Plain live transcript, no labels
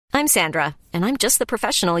I'm Sandra, and I'm just the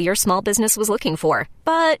professional your small business was looking for.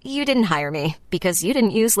 But you didn't hire me because you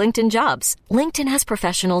didn't use LinkedIn Jobs. LinkedIn has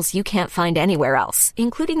professionals you can't find anywhere else,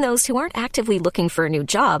 including those who aren't actively looking for a new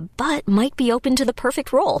job, but might be open to the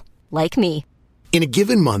perfect role, like me. In a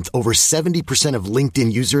given month, over 70% of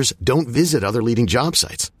LinkedIn users don't visit other leading job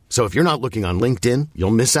sites. So if you're not looking on LinkedIn,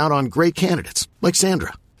 you'll miss out on great candidates like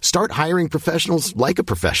Sandra. Start hiring professionals like a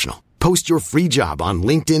professional. Post your free job on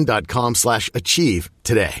linkedin.com/achieve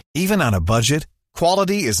today. Even on a budget,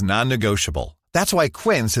 quality is non-negotiable. That's why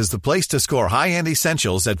Quince is the place to score high-end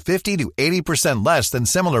essentials at 50 to 80% less than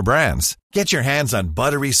similar brands. Get your hands on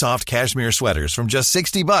buttery soft cashmere sweaters from just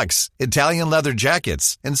 $60, Italian leather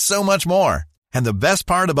jackets, and so much more. And the best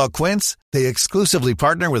part about Quince, they exclusively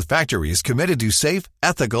partner with factories committed to safe,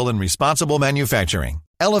 ethical, and responsible manufacturing.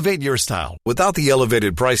 Elevate your style without the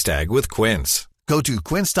elevated price tag with Quince. Go to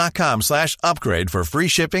quince.com/upgrade for free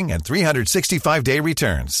shipping and 365-day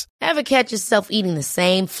returns. Ever catch yourself eating the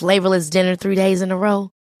same flavorless dinner 3 days in a row?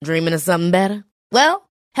 Dreaming of something better? Well,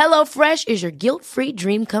 HelloFresh is your guilt-free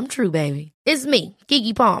dream come true, baby. It's me,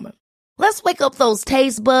 Keke Palmer. Let's wake up those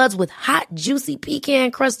taste buds with hot, juicy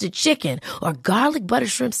pecan-crusted chicken or garlic butter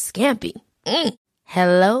shrimp scampi.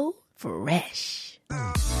 Hello Fresh.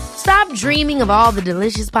 Stop dreaming of all the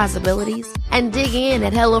delicious possibilities and dig in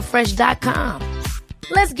at HelloFresh.com.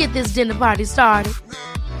 Let's get this dinner party started.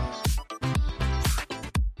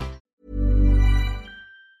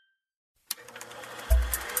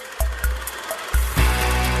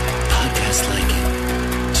 Podcast like it.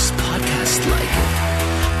 Just podcast like it.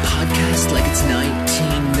 Podcast like it's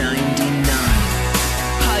 1999.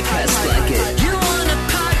 Podcast like it. You want a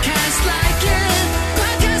podcast like it?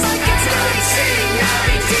 Podcast like it's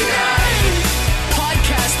 1999.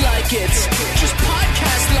 Podcast like it. Just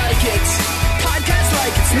podcast like it. Podcast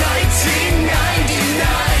like it's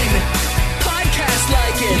 1999. Podcast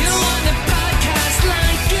like it. You want a podcast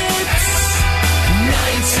like it?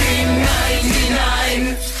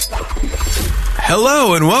 1999.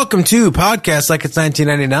 Hello and welcome to Podcast Like It's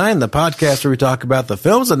 1999, the podcast where we talk about the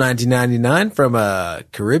films of 1999 from a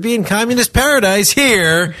Caribbean communist paradise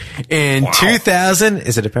here in 2000.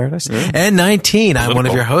 Is it a paradise? And 19. I'm one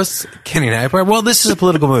of your hosts, Kenny Nypar. Well, this is a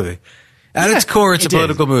political movie. At its core, it's a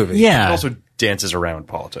political movie. Yeah. It also dances around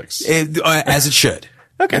politics. As it should.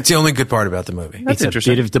 Okay. It's the only good part about the movie. It's a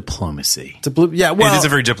bit of diplomacy. It is a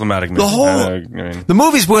very diplomatic movie. The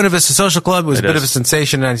movie's Buena Vista Social Club was a bit of a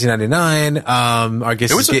sensation in 1999. I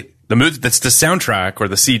guess the movie, that's the soundtrack or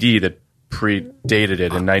the CD that predated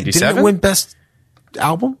it in 97. Didn't it win Best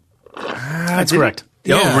Album? That's correct.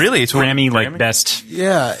 Oh, really? It's Grammy, like best.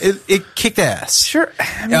 Yeah, it kicked ass. Sure.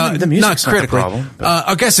 I mean, the music's not critically. the problem.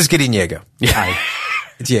 Our guest is Gideon Diego. Yeah.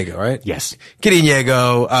 Diego, right? Yes. Gideon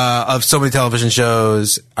Diego, of so many television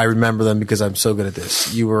shows. I remember them because I'm so good at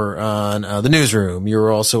this. You were on The Newsroom. You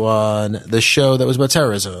were also on the show that was about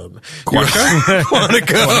terrorism. Quantico.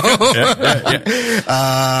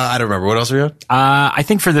 I don't remember. What else were you on? I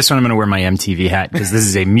think for this one, I'm going to wear my MTV hat because this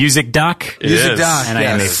is a music doc. Music doc, and I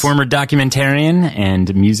am a former documentarian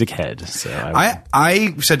and music head. So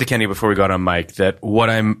I said to Kenny before we got on mic that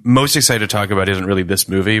what I'm most excited to talk about isn't really this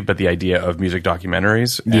movie, but the idea of music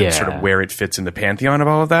documentaries and sort of where it fits in the pantheon of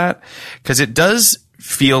all of that. Because it does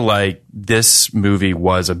feel like this movie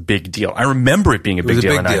was a big deal. I remember it being a big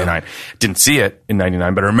deal in 99. Didn't see it in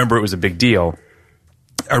 99, but I remember it was a big deal.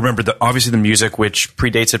 I remember obviously the music, which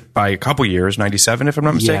predates it by a couple years, 97 if I'm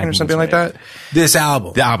not mistaken, or something like that. This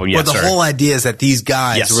album. The album, yes. But the whole idea is that these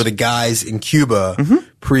guys were the guys in Cuba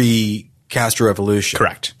pre-Castro Revolution.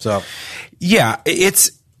 Correct. So, yeah,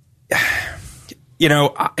 it's... You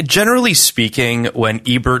know, generally speaking, when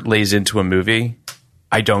Ebert lays into a movie,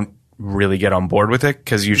 I don't really get on board with it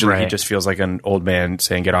because usually he just feels like an old man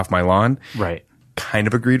saying, "Get off my lawn." Right. Kind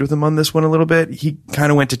of agreed with him on this one a little bit. He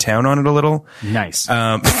kind of went to town on it a little. Nice.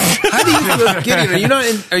 how do you Gideon,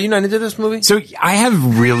 are you not into this movie? So I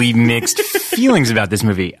have really mixed feelings about this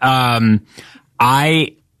movie. So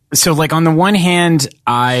like on the one hand,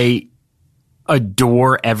 I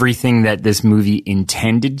adore everything that this movie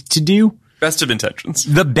intended to do. Best of intentions.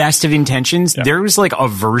 The best of intentions. Yeah. There was like a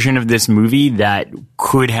version of this movie that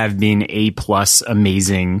could have been A+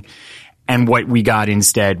 amazing. And what we got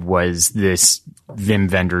instead was this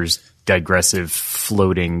Wim Wenders digressive,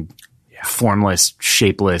 floating, formless,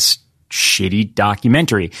 shapeless, shitty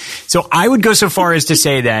documentary. So I would go so far as to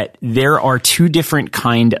say that there are two different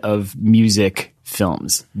kind of music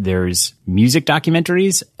films. There's music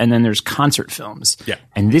documentaries and then there's concert films. Yeah.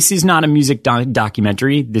 And this is not a music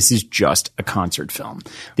documentary. This is just a concert film.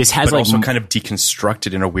 This has but also kind of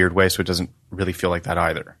deconstructed in a weird way, so it doesn't really feel like that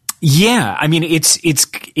either. Yeah. I mean,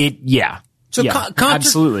 yeah. So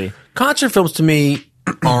absolutely. Concert films to me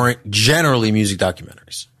aren't generally music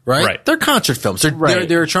documentaries, right? Right. They're concert films.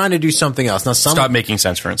 They're trying to do something else. Now, Stop Making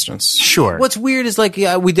Sense, for instance. Sure. What's weird is like,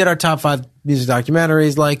 yeah, we did our top 5 music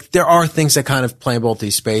documentaries. Like, there are things that kind of play in both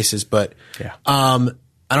these spaces, but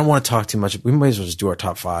I don't want to talk too much. We might as well just do our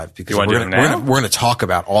top 5 because we're going to talk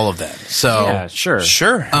about all of them. So Yeah, sure.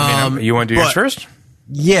 Sure. You want to do yours first?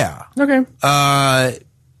 yeah. Okay.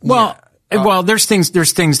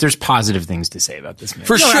 There's positive things to say about this movie.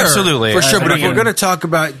 For sure. absolutely. For sure. But if Again- we're going to talk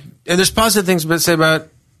about, and there's positive things to say about,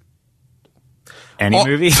 Any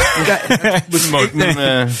movie? well,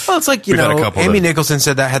 it's like, We've had a couple Amy that- Nicholson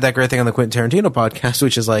had that great thing on the Quentin Tarantino podcast,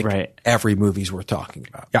 which is like Right. every movie's worth talking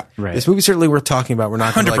about. Yeah. Right. This movie's certainly worth talking about. We're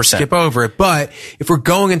not going to 100%. skip over it. But if we're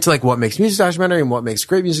going into like what makes music documentary and what makes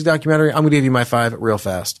great music documentary, I'm going to give you my 5 real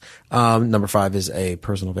fast. Number 5 is a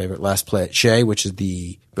personal favorite, Last Play at Shea, which is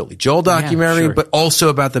the Billy Joel documentary, sure. but also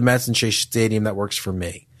about the Mets and Shea Stadium that works for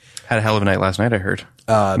me. Had a hell of a night last night, I heard.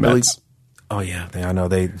 Billy, Mets. oh yeah, I know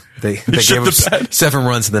they gave shit us the bed. 7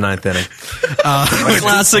 runs in the 9th inning.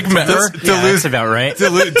 Classic Mets. That's about right. to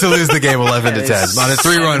lose the game 11 to 10 on a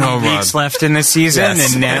 3-run home run. Weeks left in the season,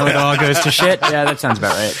 Yes. and now it all goes to shit. Yeah, that sounds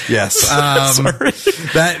about right. Yes. Sorry.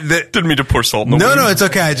 That Didn't mean to pour salt in the no, wound. it's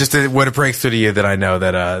okay. I just when it breaks through to you that I know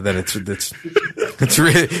that it's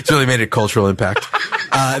really made a cultural impact.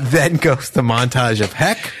 Then goes the montage of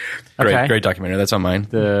Heck. Okay. Great documentary. That's on mine.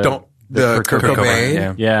 The Kurt Cobain.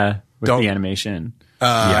 yeah. Yeah, with Don't- the animation.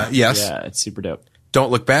 Yes. Yeah, it's super dope. Don't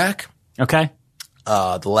Look Back. Okay.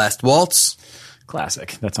 The Last Waltz,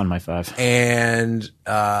 Classic. That's on my 5. and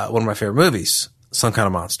one of my favorite movies, Some Kind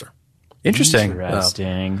of Monster. Interesting.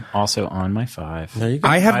 Interesting. Also on my 5. There you go.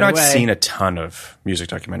 I have By the not way- seen a ton of music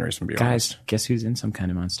documentaries, to be honest. Guys, guess who's in Some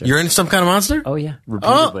Kind of Monster? You're in Some Kind of Monster? Oh, yeah. Oh,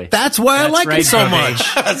 Repeatedly. that's why I like it right, so Bobby. much.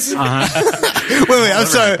 Wait, I'm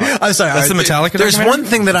sorry. That's the Metallica There's documentary? one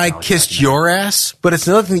thing that I kissed your ass, but it's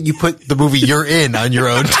another thing that you put the movie you're in on your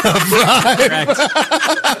own top 5. Correct.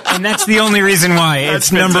 And that's the only reason why.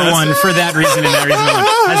 It's number 1 for that reason and that reason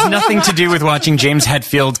alone. Has nothing to do with watching James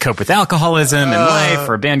Hetfield cope with alcoholism and life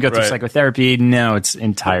or a band go through Right. psychotherapy. No, it's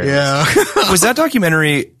entirely. Yeah. Was that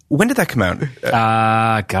documentary, when did that come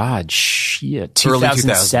out? God, shit. Early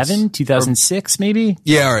 2007, 2006, maybe?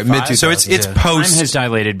 Yeah, all right. Mid 2000s. So it's Time post, has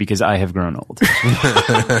dilated because I have grown old.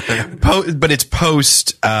 but it's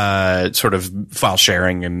post sort of file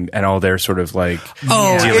sharing and all their sort of like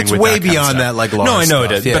Oh, dealing it's with way that kind of beyond stuff. that, like, law no, I know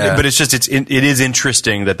stuff, it is, yeah. but it's just it is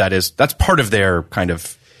interesting that's part of their kind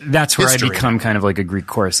of That's where history. I become kind of like a Greek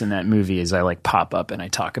chorus in that movie is I like pop up and I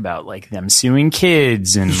talk about like them suing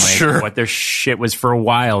kids and like Sure. what their shit was for a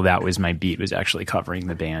while. That was my beat, was actually covering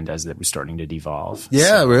the band as it was starting to devolve.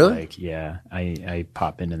 Yeah, really? Like, yeah, I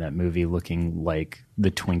pop into that movie looking like the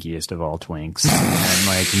twinkiest of all twinks. And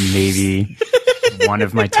like maybe one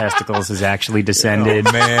of my testicles has actually descended.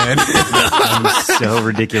 Oh, man. I'm so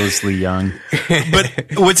ridiculously young. But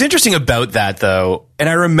what's interesting about that, though, and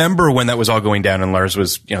I remember when that was all going down, and Lars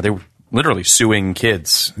was, they were literally suing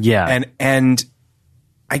kids. Yeah. and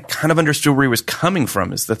I kind of understood where he was coming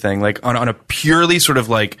from. Is the thing, like on a purely sort of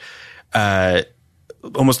like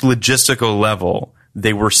almost logistical level,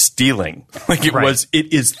 they were stealing. Like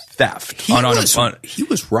it is theft. He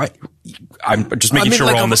was right. I'm just making sure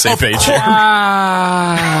like, we're all on the same page here.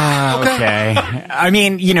 Okay. I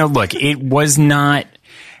mean, look, it was not.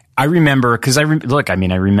 I remember because I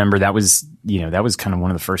remember that was kind of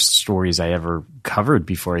one of the first stories I ever covered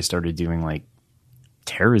before I started doing like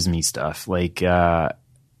terrorism-y stuff, like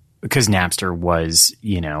because Napster was,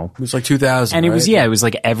 It was like 2000. and it was, right? it was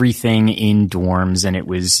like everything in dorms, and it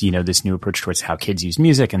was, this new approach towards how kids use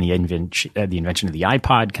music, and the invention of the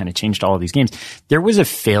iPod kind of changed all of these games. There was a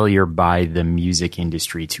failure by the music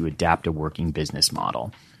industry to adapt a working business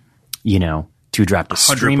model, to adapt to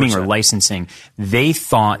streaming or 100%. licensing. They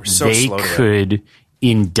thought so they slow to that. could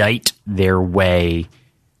indict their way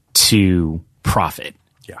to profit.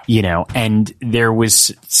 And there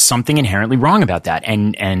was something inherently wrong about that.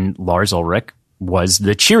 And Lars Ulrich was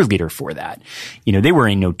the cheerleader for that. They were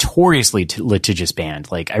a notoriously litigious band.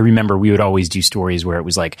 Like, I remember we would always do stories where it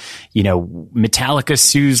was like, Metallica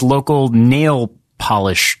sues local nail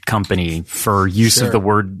polish company for use of the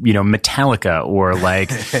word, Metallica, or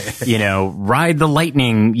like, Ride the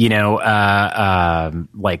Lightning,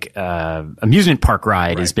 amusement park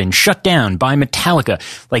ride has been shut down by Metallica.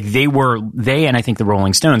 Like they and I think the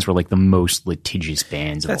Rolling Stones were like the most litigious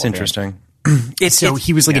bands of That's all time. interesting. So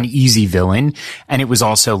he was like an easy villain, and it was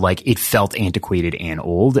also like it felt antiquated and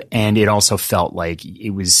old, and it also felt like it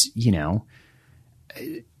was,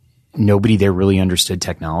 nobody there really understood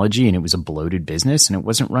technology, and it was a bloated business, and it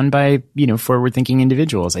wasn't run by, forward thinking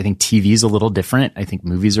individuals. I think TV is a little different. I think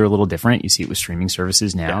movies are a little different. You see it with streaming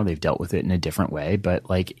services now. Yeah. They've dealt with it in a different way, but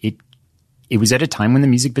like it was at a time when the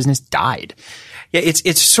music business died. Yeah,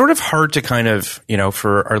 it's sort of hard to kind of,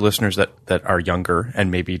 for our listeners that are younger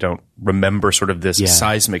and maybe don't remember sort of this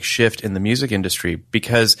seismic shift in the music industry,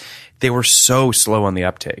 because they were so slow on the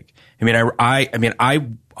uptake.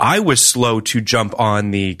 I was slow to jump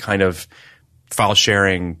on the kind of file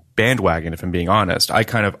sharing bandwagon, if I'm being honest.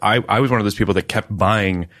 I was one of those people that kept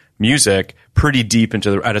buying music pretty deep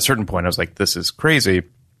at a certain point. I was like, this is crazy.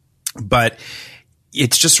 But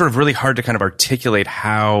it's just sort of really hard to kind of articulate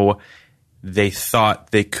how they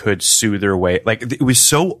thought they could sue their way. Like, it was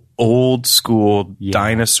so old school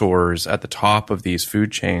dinosaurs at the top of these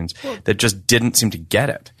food chains that just didn't seem to get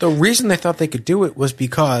it. The reason they thought they could do it was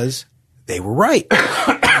because they were right.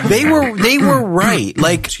 They were right.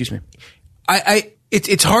 Like, excuse me.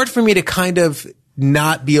 It's hard for me to kind of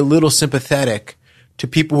not be a little sympathetic to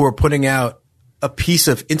people who are putting out a piece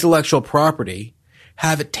of intellectual property,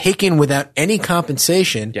 have it taken without any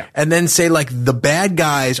compensation, and then say like the bad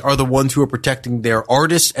guys are the ones who are protecting their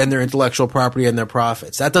artists and their intellectual property and their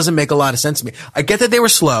profits. That doesn't make a lot of sense to me. I get that they were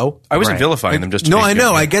slow. I wasn't vilifying them. Just I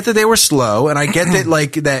know. I get that they were slow, and I get that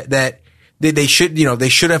like that they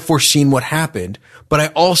should have foreseen what happened. But I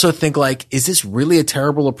also think like, is this really a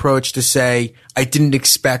terrible approach to say I didn't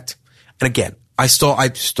expect? And again, I stole,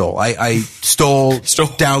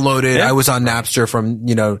 downloaded. Yeah. I was on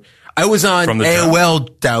Napster I was on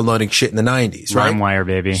AOL downloading shit in the 90s, right? LimeWire,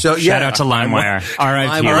 baby. So, shout out to LimeWire.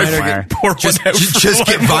 R.I.P. LimeWire. Just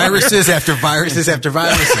get viruses after viruses after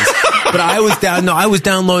viruses. But I was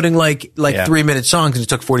downloading like 3-minute songs, and it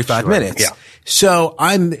took 45 minutes. Yeah. So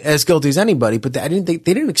I'm as guilty as anybody, but I didn't think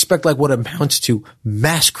they didn't expect like what amounts to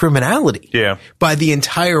mass criminality by the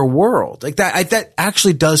entire world. Like that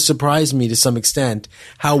actually does surprise me to some extent,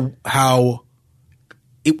 how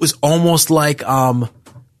it was almost like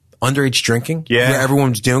underage drinking, where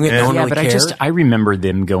everyone's doing it. No one really cared. I remember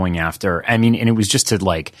them going after, and it was just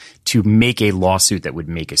to make a lawsuit that would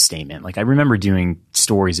make a statement. Like, I remember doing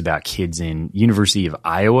stories about kids in University of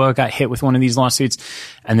Iowa got hit with one of these lawsuits.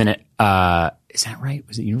 And then is that right?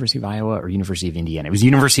 Was it University of Iowa or University of Indiana? It was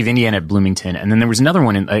University of Indiana at Bloomington. And then there was another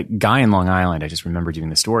one, a guy in Long Island. I just remember doing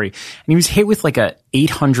the story, and he was hit with like a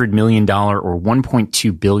 $800 million or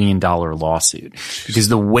 $1.2 billion lawsuit, because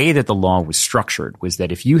the way that the law was structured was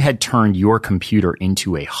that if you had turned your computer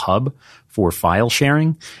into a hub for file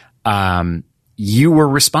sharing, you were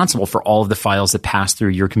responsible for all of the files that passed through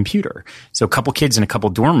your computer. So a couple kids in a couple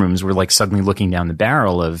dorm rooms were like suddenly looking down the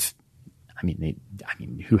barrel of,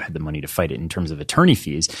 who had the money to fight it in terms of attorney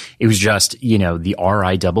fees? It was just, the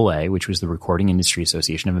RIAA, which was the Recording Industry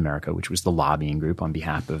Association of America, which was the lobbying group on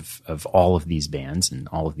behalf of all of these bands and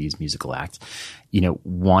all of these musical acts,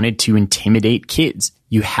 wanted to intimidate kids.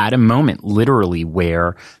 You had a moment literally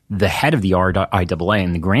where the head of the RIAA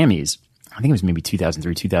and the Grammys, I think it was maybe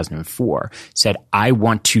 2003, 2004, said, "I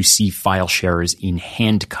want to see file sharers in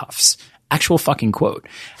handcuffs." Actual fucking quote.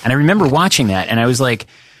 And I remember watching that, and I was like,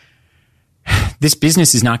 this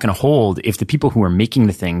business is not going to hold if the people who are making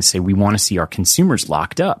the things say we want to see our consumers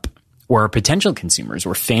locked up, or our potential consumers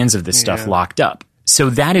or fans of this stuff locked up. So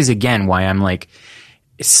that is, again, why I'm like,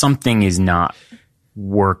 something is not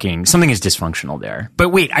working. Something is dysfunctional there. But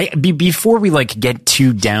wait, before we like get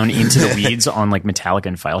too down into the weeds on like Metallica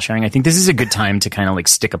and file sharing, I think this is a good time to kind of like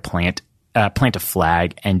stick a plant a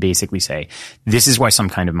flag and basically say, this is why Some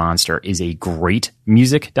Kind of Monster is a great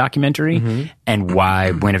music documentary, and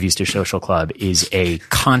why Buena Vista Social Club is a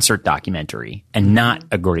concert documentary and not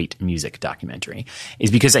a great music documentary, is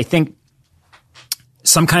because I think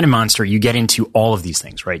Some Kind of Monster, you get into all of these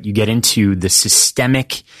things, right? You get into the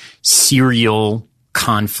systemic serial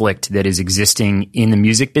conflict that is existing in the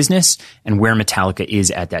music business and where Metallica is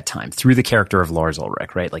at that time through the character of Lars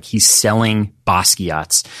Ulrich, right? Like, he's selling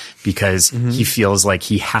Basquiat's because he feels like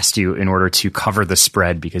he has to in order to cover the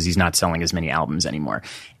spread because he's not selling as many albums anymore.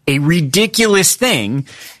 A ridiculous thing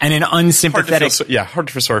and an unsympathetic. Hard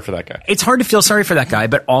to feel sorry for that guy. It's hard to feel sorry for that guy,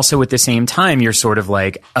 but also at the same time, you're sort of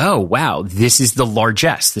like, oh, wow, this is the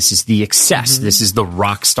largesse. This is the excess. This is the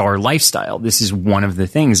rock star lifestyle. This is one of the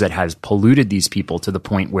things that has polluted these people to the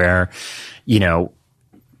point where, James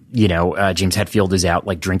Hetfield is out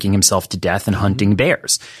like drinking himself to death and hunting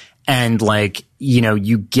bears. And like,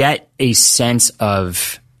 you get a sense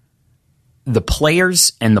of the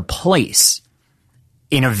players and the place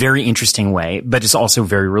in a very interesting way, but it's also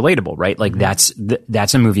very relatable, right? Like that's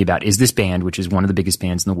a movie about, is this band, which is one of the biggest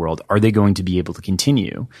bands in the world, are they going to be able to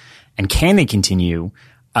continue? And can they continue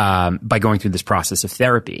by going through this process of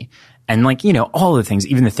therapy. And like, you know, all the things,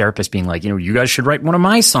 even the therapist being like, you know, you guys should write one of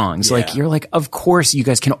my songs. Yeah. Like, you're like, of course you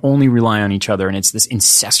guys can only rely on each other. And it's this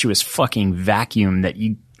incestuous fucking vacuum that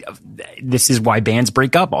this is why bands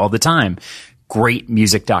break up all the time. Great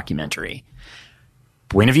music documentary.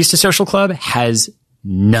 Buena Vista Social Club has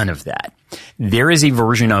none of that. There is a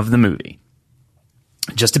version of the movie.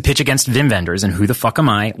 Just to pitch against Wim Wenders, and who the fuck am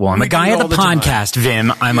I? Well, I'm a guy on the podcast,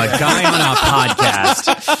 Wim. I'm a guy on a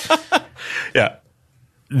podcast. Yeah.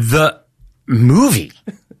 The movie,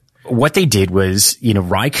 what they did was, you know,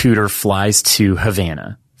 Ry Cooder flies to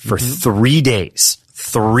Havana for 3 days.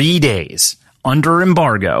 3 days under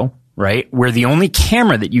embargo, right? Where the only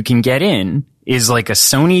camera that you can get in is like a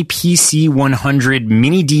Sony PC100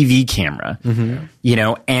 mini DV camera, you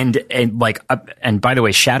know, and by the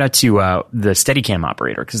way, shout out to the Steadicam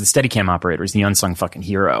operator, because the Steadicam operator is the unsung fucking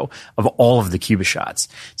hero of all of the Cuba shots.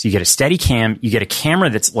 So you get a Steadicam, you get a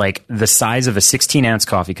camera that's like the size of a 16-ounce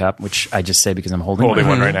coffee cup, which I just say because I'm holding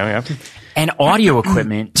one right now, yeah, and audio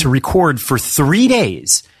equipment to record for 3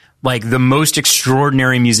 days. Like the most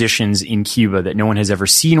extraordinary musicians in Cuba that no one has ever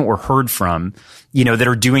seen or heard from, you know, that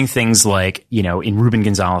are doing things like, you know, in Ruben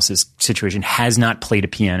Gonzalez's situation, has not played a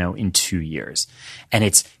piano in 2 years. And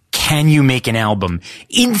it's, can you make an album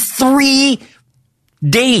in 3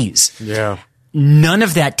 days? Yeah. None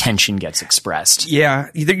of that tension gets expressed. Yeah,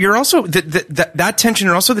 you're also that tension,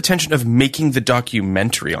 and also the tension of making the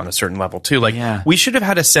documentary on a certain level too. Like, we should have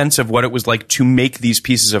had a sense of what it was like to make these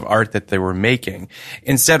pieces of art that they were making.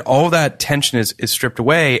 Instead, all that tension is stripped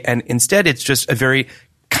away, and instead, it's just a very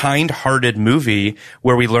kind-hearted movie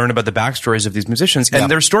where we learn about the backstories of these musicians, and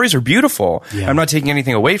their stories are beautiful. Yeah. I'm not taking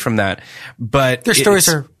anything away from that, but their stories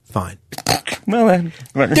are fine. Well,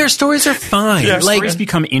 their stories are fine. Yeah, like, stories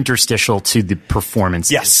become interstitial to the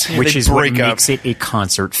performances, yes, which is what makes it a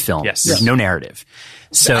concert film. Yes. There's no narrative.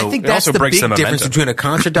 So I think that's the big difference between a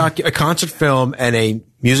concert film and a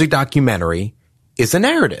music documentary is the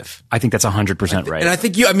narrative. I think that's 100% right. And I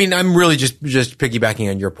think I'm really just piggybacking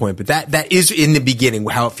on your point, but that is in the beginning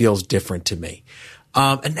how it feels different to me.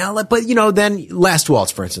 And now, but you know, then Last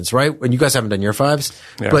Waltz, for instance, right? And you guys haven't done your fives,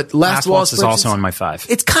 but Last Waltz is also on my 5.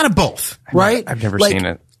 It's kind of both, right? I've never seen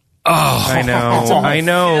it. Oh, I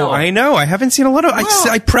know. I haven't seen a lot of.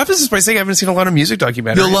 I preface this by saying I haven't seen a lot of music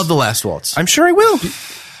documentaries. You'll love The Last Waltz. I'm sure I will.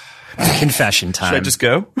 Confession time. Should I just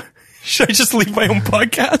go? Should I just leave my own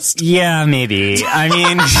podcast? Yeah, maybe. I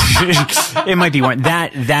mean, it might be one.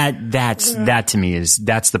 That to me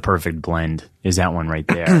that's the perfect blend. Is that one right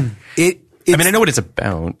there? I know what it's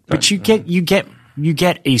about, but you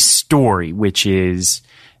get a story, which is,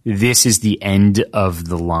 this is the end of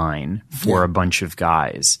the line for a bunch of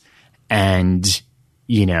guys, and,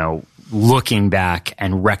 you know, looking back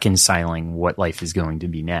and reconciling what life is going to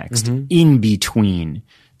be next in between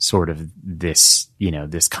sort of this, you know,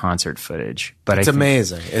 this concert footage. But it's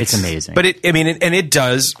amazing. It's amazing. But it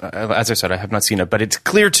does, as I said, I have not seen it, but it's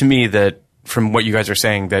clear to me that from what you guys are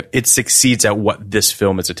saying that it succeeds at what this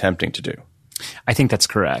film is attempting to do. I think that's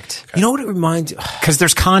correct. Okay. You know what it reminds? Because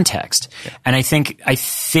there's context, and I think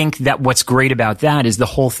that what's great about that is the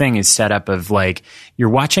whole thing is set up of like, you're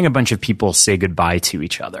watching a bunch of people say goodbye to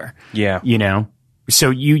each other. Yeah, you know.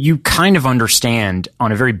 So you kind of understand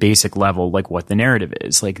on a very basic level like what the narrative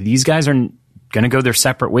is. Like, these guys are going to go their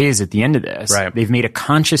separate ways at the end of this. Right. They've made a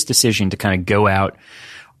conscious decision to kind of go out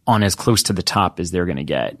on as close to the top as they're going to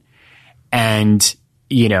get, and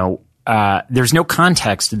you know. There's no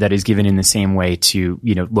context that is given in the same way to,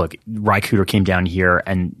 you know, look, Ry Cooder came down here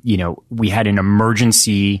and, you know, we had an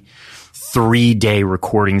emergency 3-day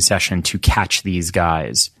recording session to catch these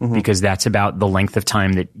guys because that's about the length of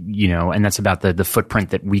time that, you know, and that's about the footprint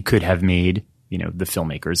that we could have made, you know, the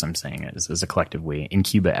filmmakers, I'm saying it as a collective way in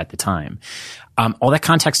Cuba at the time. All that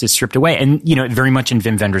context is stripped away, and, you know, very much in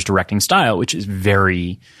Wim Wenders' directing style, which is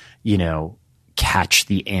very, you know, catch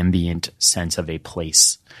the ambient sense of a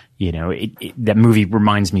place. You know, that movie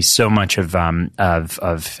reminds me so much of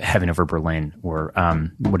Heaven Over Berlin, or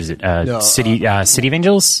what is it? City of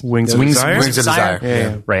Angels, Wings of Desire.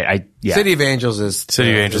 Yeah. Right. City of Angels is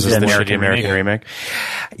the American remake.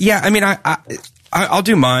 Yeah, I mean, I'll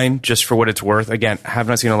do mine just for what it's worth. Again, have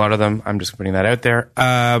not seen a lot of them. I'm just putting that out there.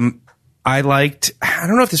 I don't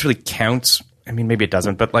know if this really counts. I mean, maybe it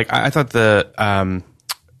doesn't, but like I thought oh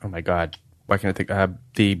my God. Why can't I think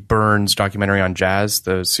the Burns documentary on jazz,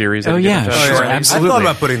 the series? Sure, absolutely. I thought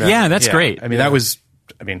about putting that. Yeah, that's great. I mean, that was.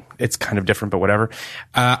 I mean, it's kind of different, but whatever.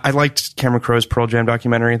 I liked Cameron Crowe's Pearl Jam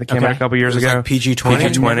documentary that came out a couple years ago. Like PG-20.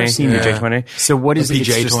 PG-20. So what is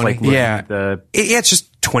PG-20? It's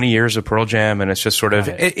just 20 years of Pearl Jam, and it's just sort of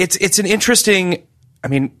it's an interesting. I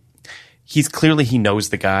mean, he knows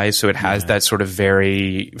the guy, so it has that sort of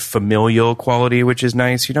very familial quality, which is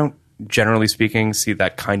nice. You don't, generally speaking, see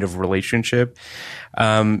that kind of relationship.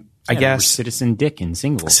 I guess Citizen Dick in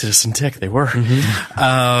Singles. Citizen Dick, they were.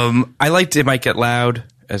 I liked It Might Get Loud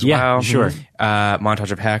as well. Sure.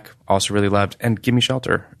 Montage of Heck, also really loved, and Gimme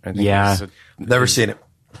Shelter. I think Never seen it.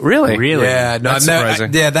 Really? Yeah, no, That's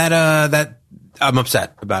surprising. that I'm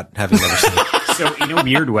upset about having never seen it. So in a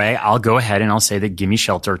weird way, I'll go ahead and I'll say that Gimme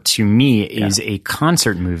Shelter to me is a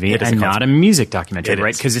concert movie and not a music documentary,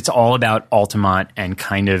 right? Because it's all about Altamont and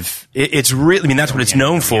kind of it's really. I mean, that's what it's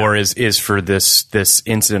known for is for this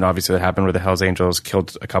incident, obviously, that happened where the Hells Angels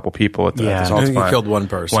killed a couple people at this Altamont. Killed one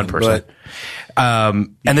person. But,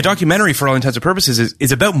 and the documentary, for all intents and purposes,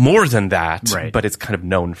 is about more than that. Right. But it's kind of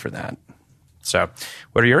known for that. So,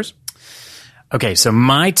 what are yours? Okay, so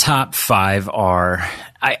my top 5 are...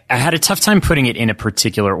 I had a tough time putting it in a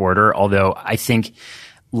particular order, although I think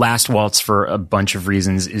Last Waltz, for a bunch of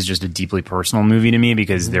reasons, is just a deeply personal movie to me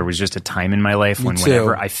because there was just a time in my life when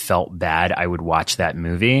whenever I felt bad, I would watch that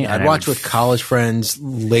movie. I'd watch with college friends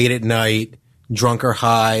late at night, drunk or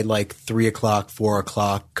high, like 3 o'clock, 4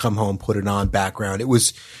 o'clock, come home, put it on background. There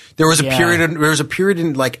was a period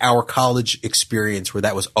in like our college experience where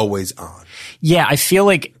that was always on. Yeah, I feel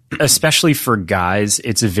like, especially for guys,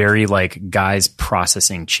 it's a very like guys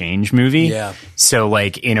processing change movie. Yeah. So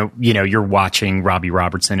like, you're watching Robbie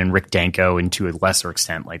Robertson and Rick Danko, and to a lesser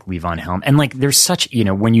extent, like Levon Helm. And like, there's such,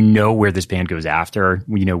 when you know where this band goes after,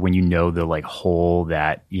 when you know the like hole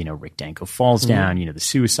that, Rick Danko falls down, the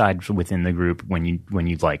suicide within the group, when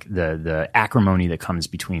you like the acrimony that comes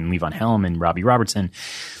between Levon Helm and Robbie Robertson,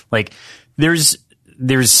 like there's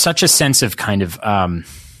such a sense of kind of,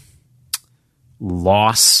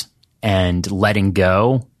 loss and letting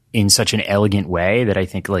go in such an elegant way that I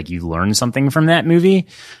think like you learn something from that movie.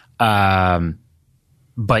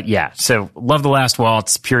 But yeah, so love The Last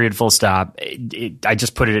Waltz, period, full stop. I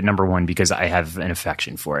just put it at number 1 because I have an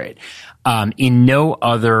affection for it. In no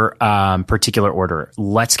other particular order,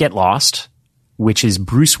 Let's Get Lost, which is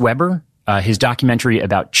Bruce Weber, his documentary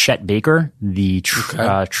about Chet Baker, the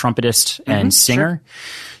trumpetist and singer.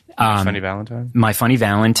 Funny Valentine. My Funny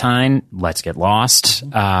Valentine, Let's Get Lost,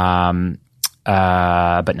 but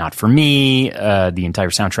Not For Me, the entire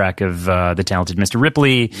soundtrack of The Talented Mr.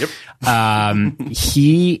 Ripley. Yep.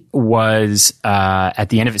 He was at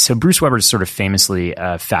the end of it. So Bruce Weber is sort of famously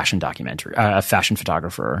a fashion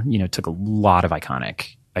photographer. Took a lot of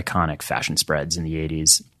iconic fashion spreads in the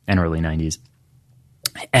 80s and early 90s.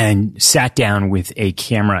 And sat down with a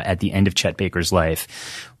camera at the end of Chet Baker's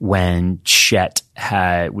life when Chet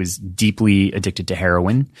was deeply addicted to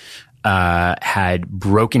heroin, had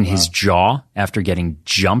broken his jaw after getting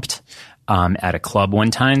jumped at a club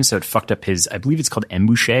one time. So it fucked up I believe it's called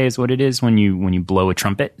embouchure is what it is when you blow a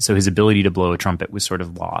trumpet. So his ability to blow a trumpet was sort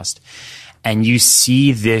of lost. And you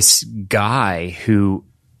see this guy who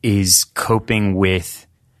is coping with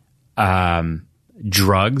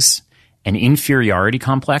drugs, an inferiority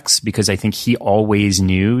complex, because I think he always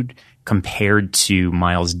knew, compared to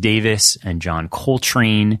Miles Davis and John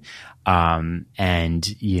Coltrane, and,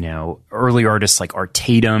 early artists like Art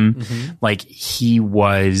Tatum, like he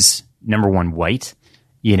was number 1, white,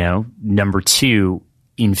 number 2,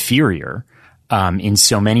 inferior, in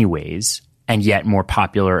so many ways, and yet more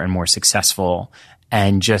popular and more successful.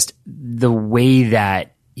 And just the way that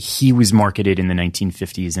he was marketed in the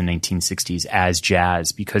 1950s and 1960s as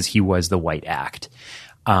jazz because he was the white act.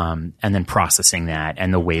 And then processing that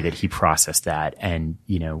and the way that he processed that. And,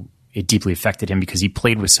 it deeply affected him because he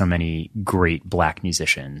played with so many great black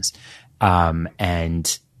musicians. And then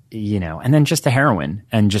just the heroin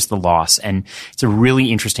and just the loss. And it's a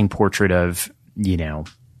really interesting portrait of,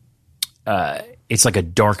 it's like a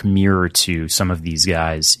dark mirror to some of these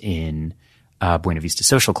guys in Buena Vista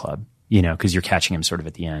Social Club. Because you're catching him sort of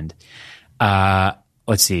at the end.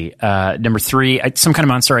 Let's see. Number 3, Some Kind of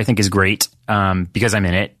Monster, I think is great because I'm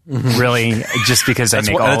in it. Really, just because I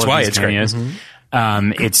make all of these cameos.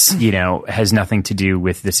 It's has nothing to do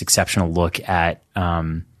with this exceptional look at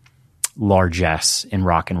largesse in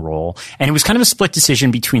rock and roll. And it was kind of a split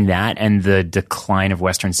decision between that and the decline of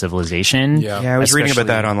Western civilization. Yeah, I was reading about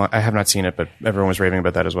that online. I have not seen it, but everyone was raving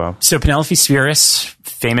about that as well. So Penelope Spheris,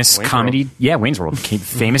 famous Wayne's comedy. World. Yeah, Wayne's World.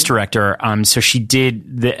 Famous director. So she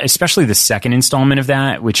did especially the second installment of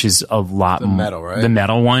that, which is a lot more. The metal, right? The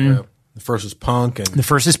metal one. Yeah. The first is punk. The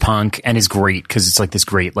first is punk and is great because it's like this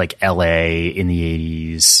great like LA in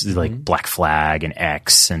the 80s, like Black Flag and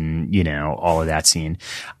X and, all of that scene.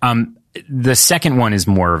 The second one is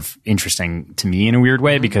more of interesting to me in a weird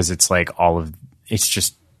way because it's like it's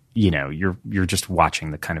just you're just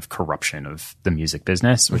watching the kind of corruption of the music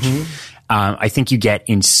business, which I think you get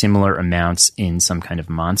in similar amounts in Some Kind of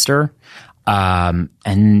Monster.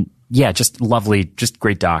 And yeah, just lovely, just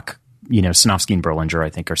great doc. Sanofsky and Berlinger, I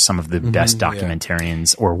think, are some of the best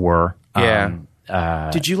documentarians, or were.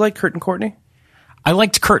 Did you like Kurt and Courtney? I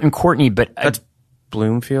liked Kurt and Courtney, but that's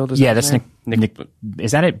Bloomfield. That's Nick.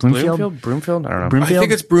 Is that it? Bloomfield? Broomfield? I don't know. Broomfield? I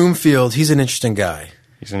think it's Broomfield. He's an interesting guy.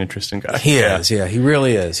 He's an interesting guy. He is, yeah. He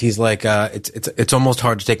really is. He's like, it's almost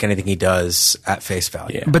hard to take anything he does at face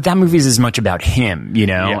value. Yeah. But that movie is as much about him,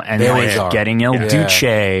 and they always are. getting El Duce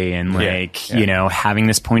and having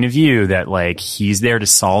this point of view that like he's there to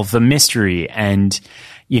solve the mystery. And,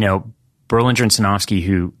 Berlinger and Sanofsky,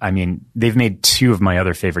 who, I mean, they've made two of my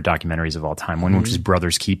other favorite documentaries of all time. One, which is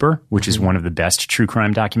Brothers Keeper, which is one of the best true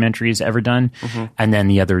crime documentaries ever done. And then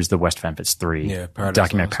the other is the West Memphis 3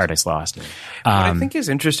 documentary, Paradise Lost. What I think is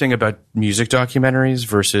interesting about music documentaries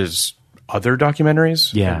versus other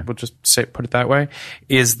documentaries, we'll just put it that way,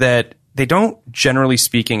 is that they don't, generally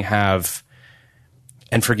speaking, have,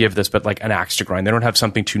 and forgive this, but like an axe to grind. They don't have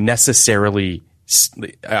something to necessarily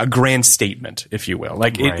a grand statement, if you will.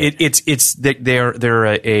 Like it's they're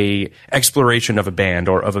a exploration of a band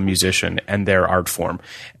or of a musician and their art form.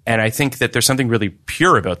 And I think that there's something really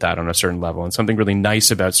pure about that on a certain level, and something really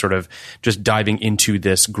nice about sort of just diving into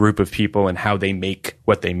this group of people and how they make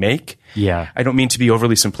what they make. Yeah. I don't mean to be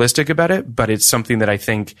overly simplistic about it, but it's something that I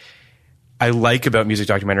think I like about music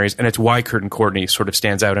documentaries, and it's why Kurt and Courtney sort of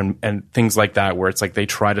stands out, and things like that, where it's like they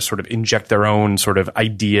try to sort of inject their own sort of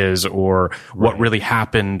ideas or what really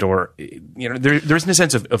happened, or there's a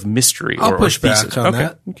sense of mystery. I'll push back on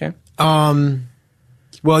that. Okay.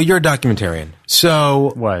 Well, you're a documentarian,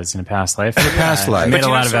 so was in a past life. I made a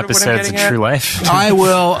lot of episodes of True Life. I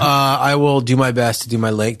will do my best to do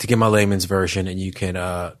to give my layman's version, and you can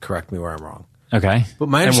correct me where I'm wrong. Okay. But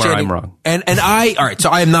my and where understanding, I'm wrong. And all right, so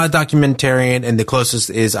I am not a documentarian, and the closest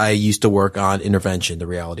is I used to work on Intervention, the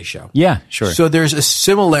reality show. Yeah, sure. So there's a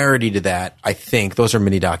similarity to that, I think. Those are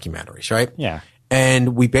mini documentaries, right? Yeah.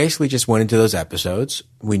 And we basically just went into those episodes.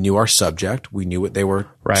 We knew our subject. We knew what they were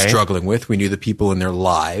struggling with. We knew the people in their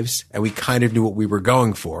lives, and we kind of knew what we were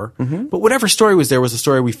going for. But whatever story was there was the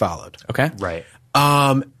story we followed. Okay. Right.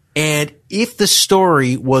 And if the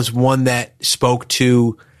story was one that spoke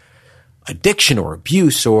to addiction or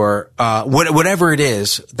abuse or whatever it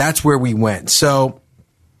is, that's where we went. So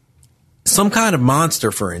Some Kind of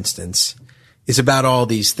Monster, for instance, is about all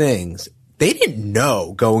these things. They didn't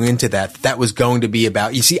know going into that was going to be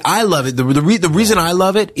about. You see, I love it. The reason I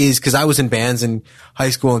love it is because I was in bands in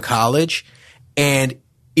high school and college, and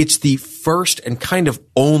it's the first and kind of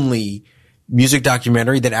only music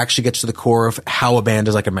documentary that actually gets to the core of how a band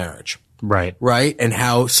is like a marriage. Right. Right. And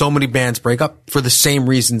how so many bands break up for the same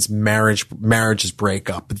reasons marriages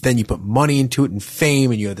break up. But then you put money into it and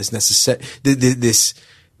fame, and you have this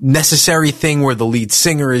necessary thing where the lead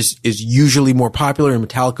singer is usually more popular. In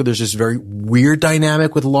Metallica, there's this very weird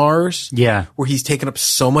dynamic with Lars. Yeah. Where he's taken up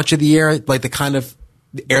so much of the air, like the kind of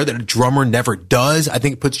air that a drummer never does. I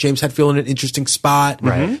think it puts James Hetfield in an interesting spot.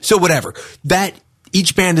 Right. So whatever.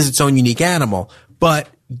 Each band is its own unique animal, but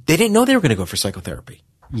they didn't know they were going to go for psychopathy.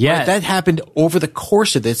 Yeah. Right? That happened over the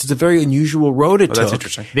course of this. It's a very unusual road it took. That's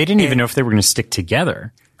interesting. They didn't even know if they were going to stick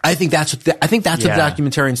together. I think that's what the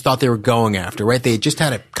documentarians thought they were going after, right? They had just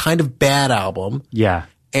had a kind of bad album. Yeah.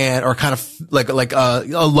 Or kind of like a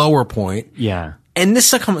lower point. Yeah. And this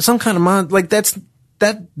Some Kind of like that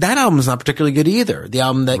album is not particularly good either. The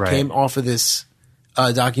album that came off of this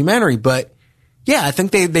documentary, but yeah, I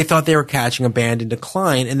think they thought they were catching a band in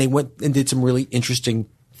decline, and they went and did some really interesting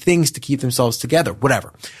things to keep themselves together.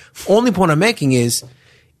 Whatever. Only point I'm making is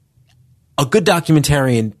a good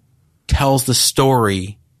documentarian tells the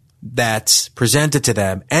story that's presented to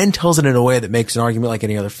them and tells it in a way that makes an argument like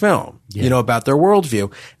any other film, about their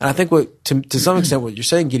worldview. And I think to some extent what you're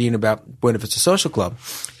saying, Gideon, about When If It's a Social Club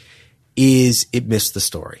is it missed the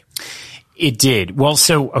story. It did. Well,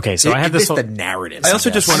 I had this. The narrative. I also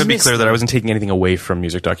just want to be clear that I wasn't taking anything away from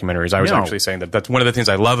music documentaries. I was actually saying that that's one of the things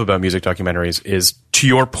I love about music documentaries is, to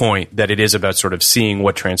your point, that it is about sort of seeing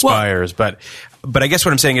what transpires. But I guess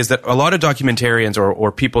what I'm saying is that a lot of documentarians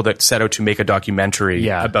or people that set out to make a documentary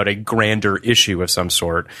about a grander issue of some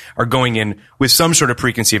sort are going in with some sort of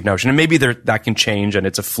preconceived notion. And maybe that can change and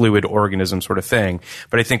it's a fluid organism sort of thing.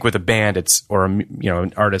 But I think with a band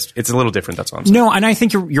an artist, it's a little different. That's all I'm saying. No, and I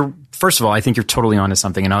think you're first of all, I think you're totally onto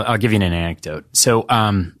something, and I'll give you an anecdote. So,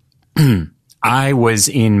 I was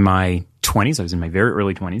in my 20s. I was in my very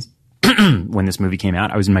early 20s when this movie came out.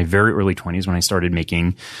 I was in my very early 20s when I started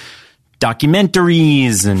making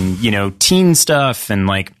documentaries and, teen stuff. And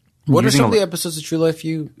like, What are some of the episodes of True Life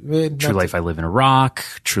you made? True Life, I Live in Iraq.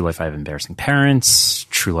 True Life, I have embarrassing parents.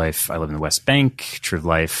 True Life, I live in the West Bank. True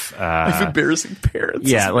Life, I have embarrassing parents.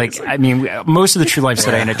 Yeah, like I mean, most of the True Lives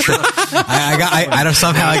that I ended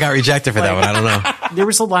I got rejected for that one. I don't know. There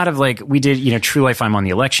was a lot of like we did, True Life, I'm on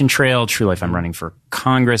the election trail. True Life, I'm running for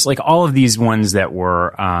Congress. Like all of these ones that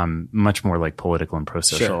were much more like political and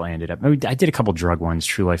pro-social. Sure. I did a couple drug ones.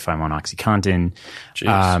 True Life, I'm on OxyContin.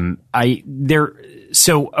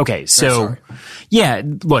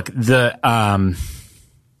 Look,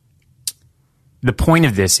 the point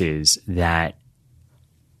of this is that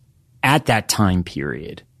at that time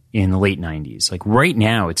period in the late 90s, like right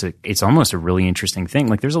now, it's almost a really interesting thing.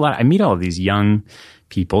 Like there's I meet all of these young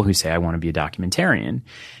people who say, I want to be a documentarian.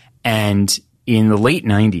 And in the late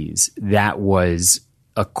 90s, that was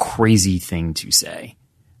a crazy thing to say.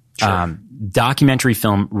 Sure. Documentary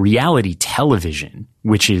film, reality television,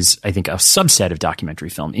 which is, I think, a subset of documentary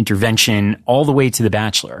film, intervention, all the way to The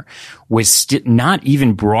Bachelor, was not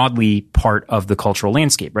even broadly part of the cultural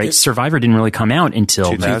landscape, right? Survivor didn't really come out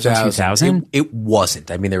until 2000. It wasn't.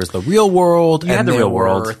 I mean, there was The Real World, and there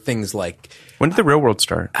were things like... When did The Real World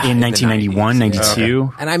start? In 1991, 92.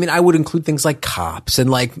 Okay. And I mean, I would include things like Cops and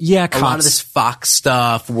like a lot of this Fox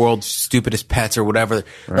stuff, World's Stupidest Pets or whatever.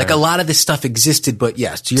 Right. Like a lot of this stuff existed, but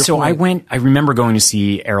yes, to your point. I remember going to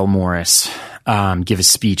see Errol Morris give a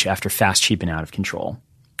speech after Fast, Cheap, and Out of Control.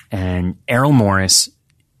 And Errol Morris,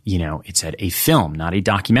 it said a film, not a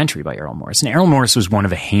documentary by Errol Morris. And Errol Morris was one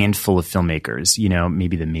of a handful of filmmakers,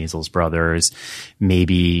 maybe the Maysles brothers,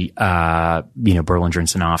 maybe, Berlinger and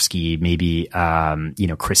Sinofsky, maybe,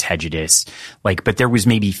 Chris Hedges. But there was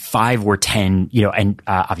maybe 5 or 10, and,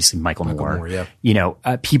 obviously Michael Moore,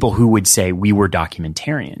 people who would say we were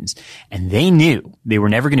documentarians, and they knew they were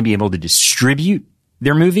never going to be able to distribute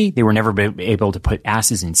their movie. They were never able to put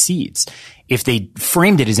asses in seats if they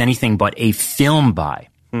framed it as anything but a film by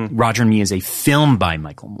Roger and Me is a film by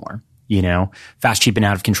Michael Moore. Fast, Cheap, and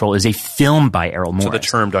Out of Control is a film by Errol Morris. So the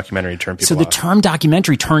term documentary turned people off. The term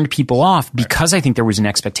documentary turned people off because I think there was an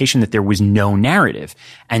expectation that there was no narrative.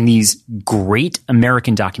 And these great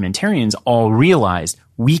American documentarians all realized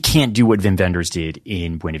we can't do what Wim Wenders did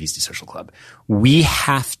in Buena Vista Social Club. We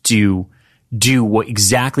have to do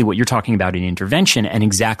exactly what you're talking about in Intervention and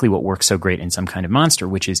exactly what works so great in Some Kind of Monster,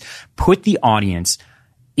 which is put the audience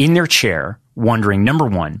in their chair wondering, number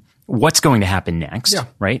one, what's going to happen next,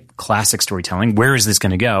 right? Classic storytelling. Where is this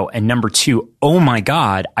going to go? And number two, oh my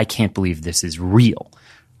God, I can't believe this is real,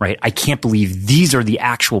 right? I can't believe these are the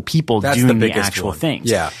actual people doing the actual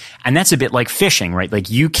things. Yeah. And that's a bit like fishing, right? Like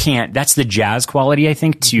you can't, that's the jazz quality, I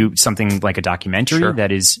think, to something like a documentary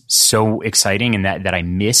that is so exciting and that I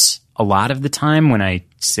miss a lot of the time when I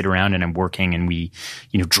sit around and I'm working and we,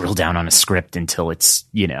 drill down on a script until it's,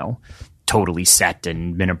 totally set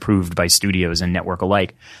and been approved by studios and network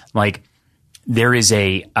alike. Like there is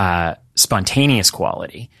a spontaneous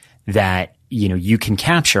quality that, you can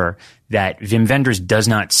capture that Wim Wenders does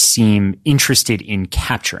not seem interested in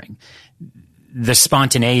capturing. The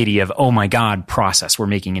spontaneity of, oh my God, process, we're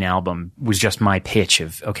making an album was just my pitch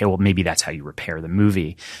of, okay, well, maybe that's how you repair the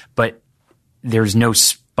movie. But there's no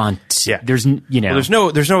there's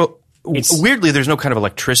no weirdly, there's no kind of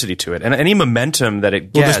electricity to it, and any momentum that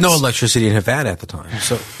it gets. Well, there's no electricity in Havana at the time,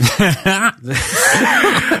 so.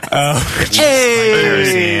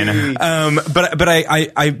 But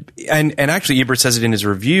actually, Ebert says it in his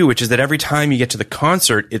review, which is that every time you get to the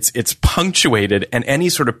concert, it's punctuated, and any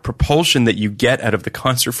sort of propulsion that you get out of the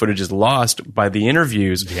concert footage is lost by the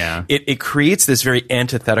interviews. Yeah, it creates this very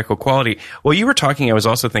antithetical quality. While you were talking, I was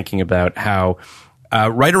also thinking about how.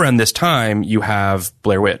 Right around this time, you have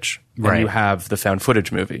Blair Witch. And you have the found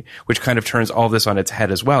footage movie, which kind of turns all this on its head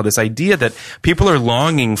as well. This idea that people are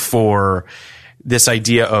longing for this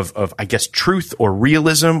idea of I guess, truth or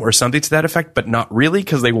realism or something to that effect, but not really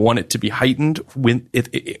because they want it to be heightened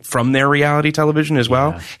from their reality television as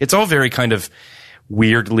well. It's all very kind of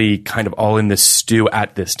weirdly kind of all in this stew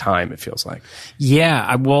at this time, it feels like.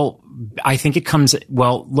 Yeah. I think it comes,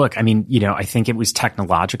 look, I mean, I think it was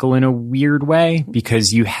technological in a weird way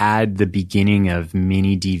because you had the beginning of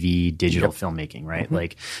mini DV digital filmmaking, right? Mm-hmm.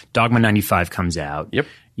 Like Dogma 95 comes out,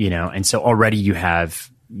 and so already you have,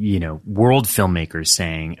 world filmmakers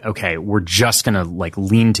saying, okay, we're just going to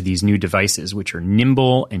lean to these new devices, which are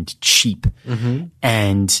nimble and cheap. Mm-hmm.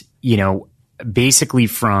 And, basically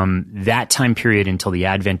from that time period until the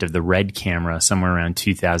advent of the Red camera, somewhere around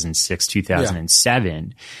 2006,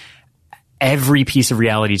 2007, every piece of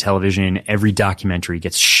reality television, every documentary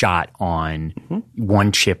gets shot on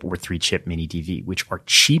 1 chip or 3 chip mini DV, which are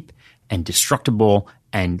cheap and destructible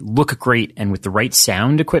and look great, and with the right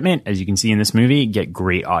sound equipment, as you can see in this movie, get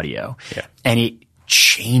great audio. Yeah. And it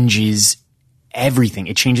changes everything.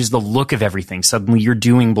 It changes the look of everything. Suddenly you're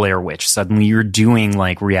doing Blair Witch. Suddenly you're doing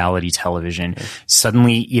like reality television.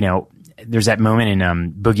 Suddenly, you know, there's that moment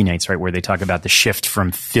in Boogie Nights, right, where they talk about the shift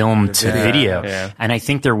from film to video. Yeah. And I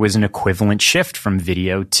think there was an equivalent shift from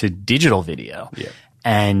video to digital video. Yeah.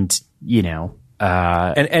 And, you know,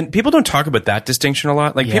 and people don't talk about that distinction a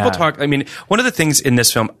lot. Like people talk, I mean, one of the things in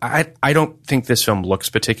this film, I don't think this film looks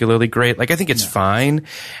particularly great. Like I think it's fine.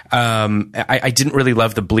 I didn't really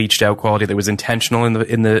love the bleached out quality that was intentional in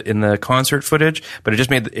the concert footage, but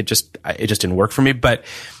it just didn't work for me. But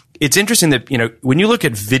it's interesting that, you know, when you look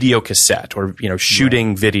at video cassette or, you know,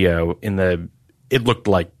 shooting video it looked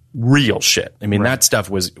like real shit. I mean, that stuff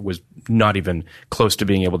was not even close to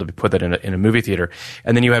being able to put that in a movie theater.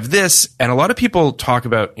 And then you have this, and a lot of people talk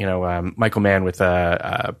about, you know, Michael Mann with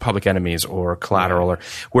Public Enemies or Collateral, or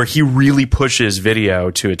where he really pushes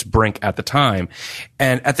video to its brink at the time.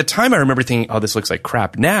 And at the time, I remember thinking, oh, this looks like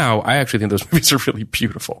crap. Now, I actually think those movies are really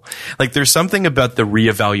beautiful. Like, there's something about the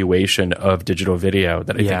reevaluation of digital video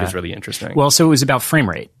that I think is really interesting. Well, so it was about frame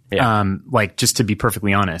rate. Yeah. Like, just to be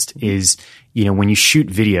perfectly honest, is, you know, when you shoot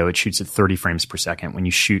video, it shoots at 30 frames per second. When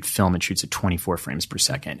you shoot film, it shoots at 24 frames per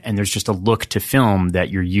second. And there's just a look to film that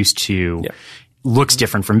you're used to, looks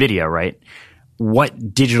different from video, right?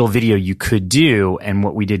 What digital video you could do, and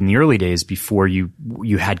what we did in the early days before you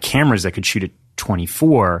had cameras that could shoot at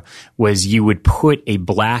 24, was you would put a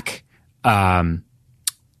black,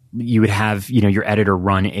 you would have, you know, your editor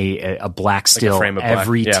run a black still like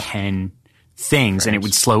every 10 things, and it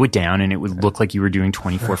would slow it down, and it would look like you were doing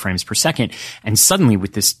 24 frames per second. And suddenly,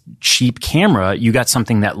 with this cheap camera, you got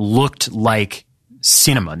something that looked like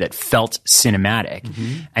cinema, that felt cinematic.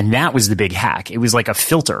 And that was the big hack. It was like a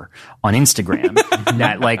filter on Instagram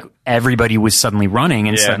that like everybody was suddenly running,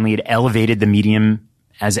 and suddenly it elevated the medium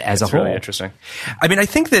as a whole. Really interesting. I mean, I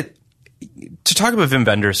think that, to talk about Wim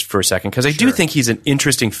Wenders for a second, because I do think he's an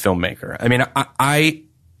interesting filmmaker. I mean, I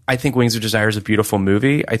think Wings of Desire is a beautiful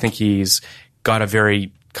movie. I think he's got a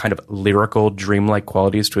very kind of lyrical, dreamlike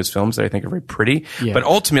qualities to his films that I think are very pretty. Yeah. But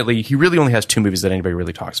ultimately, he really only has two movies that anybody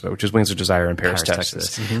really talks about, which is Wings of Desire and Paris,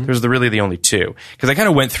 Texas. Those are really the only two. Because I kind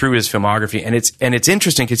of went through his filmography, and it's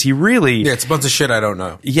interesting because he really... Yeah, it's a bunch of shit I don't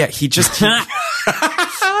know. Yeah, he just...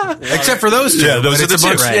 Except for those two. Yeah, those are the two.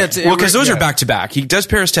 Right. Well, because those are back to back. He does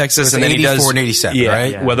Paris, Texas, and then he does 84 and 87,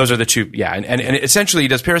 right? Yeah. Well, those are the two. Yeah, and essentially he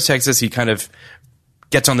does Paris, Texas. He kind of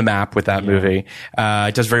gets on the map with that movie.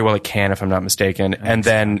 It does very well at Cannes, if I'm not mistaken. And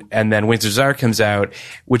then Wings of Desire comes out,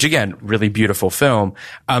 which again, really beautiful film.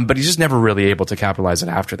 But he's just never really able to capitalize it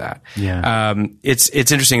after that. Yeah. It's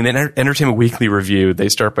interesting. In the Entertainment Weekly review, they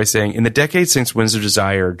start by saying, in the decades since Wings of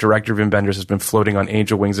Desire, director Wim Wenders has been floating on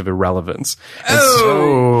angel wings of irrelevance. And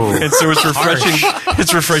so it's refreshing.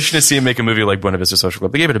 It's refreshing to see him make a movie like Buena Vista Social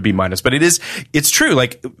Club. They gave it a B-, but it's true.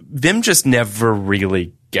 Like, Wim just never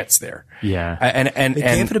really gets there. Yeah. And they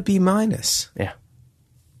gave it a B-. Yeah.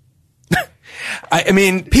 I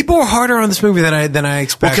mean, people were harder on this movie than I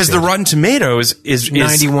expected. Well, because the Rotten Tomatoes is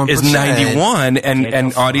 91%. Is 91,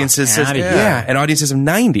 and audiences says and audiences of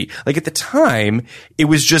 90. Like, at the time, it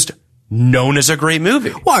was just known as a great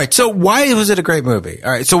movie. All right. So why was it a great movie?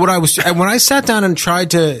 All right. So when I sat down and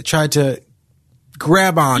tried to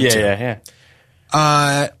grab onto,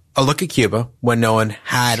 A Look at Cuba, when no one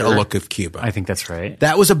had a look of Cuba. I think that's right.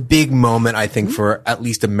 That was a big moment, I think, for at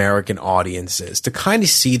least American audiences to kind of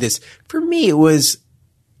see this. For me, it's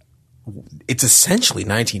essentially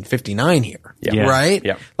 1959 here, right?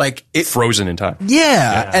 Yeah. Like frozen in time.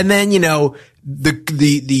 Yeah. And then, you know,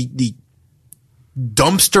 the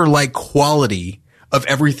dumpster-like quality of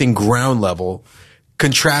everything ground level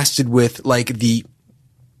contrasted with like the,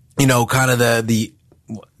 you know, kind of the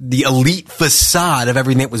elite facade of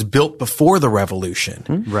everything that was built before the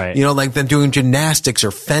revolution. Right. You know, like them doing gymnastics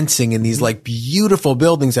or fencing in these like beautiful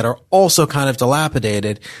buildings that are also kind of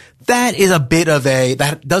dilapidated. That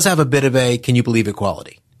does have a bit of a, can you believe it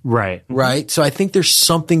quality? Right. Right. So I think there's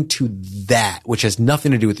something to that, which has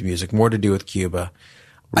nothing to do with the music, more to do with Cuba.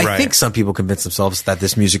 I think some people convince themselves that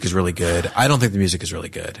this music is really good. I don't think the music is really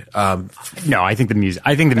good. No, I think the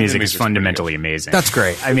music is fundamentally amazing. That's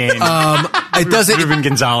great. I mean, it doesn't. Ruben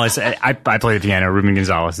Gonzalez. I play the piano. Ruben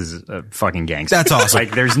Gonzalez is a fucking gangster. That's awesome.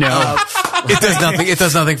 Like, there's no. It does nothing. It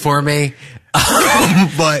does nothing for me.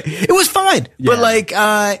 But it was fine. Yeah. But like,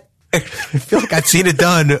 I feel like I've seen it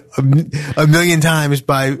done a million times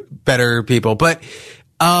by better people. But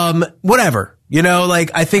whatever. You know,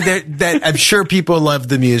 like, I think that I'm sure people love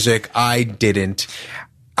the music. I didn't.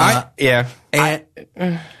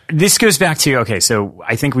 This goes back to, okay, so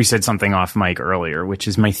I think we said something off mic earlier, which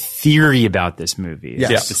is my theory about this movie.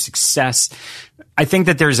 Yes. The success. I think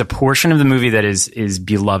that there's a portion of the movie that is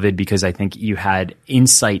beloved because I think you had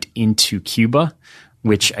insight into Cuba,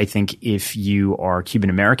 which I think if you are Cuban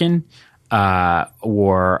American,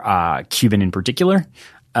 or Cuban in particular,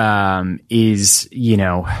 is,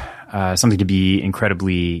 something to be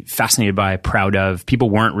incredibly fascinated by, proud of. People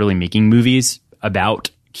weren't really making movies about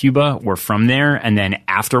Cuba or from there. And then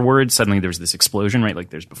afterwards, suddenly there's this explosion, right? Like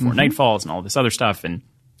there's Before Night Falls and all this other stuff. And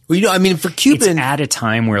for Cuban, it's at a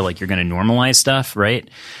time where like you're going to normalize stuff, right?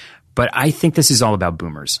 But I think this is all about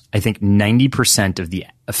boomers. I think 90% of the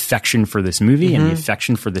affection for this movie and the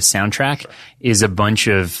affection for the soundtrack is a bunch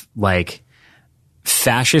of like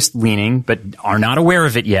fascist leaning, but are not aware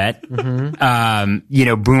of it yet.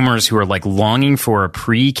 Boomers who are like longing for a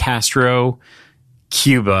pre-Castro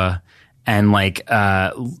Cuba and like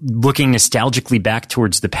looking nostalgically back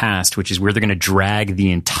towards the past, which is where they're going to drag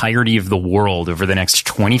the entirety of the world over the next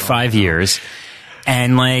 25 years.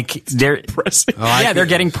 And like they're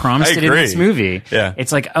getting promised it in this movie. Yeah.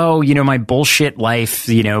 It's like, my bullshit life,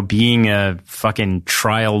 being a fucking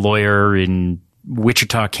trial lawyer in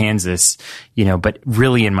Wichita, Kansas, but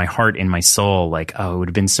really in my heart, in my soul, like, it would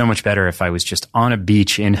have been so much better if I was just on a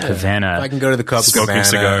beach in Havana. If I can go to the smoking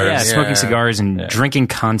cigars. Yeah, smoking cigars and drinking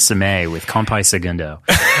consommé with Compay Segundo.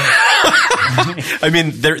 I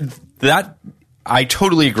mean, I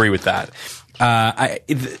totally agree with that.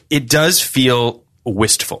 It does feel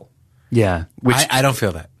wistful. Yeah. Which I don't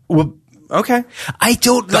feel that. Well, okay. I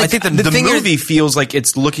don't. I think the movie feels like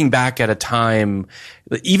it's looking back at a time.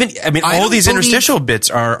 All these interstitial bits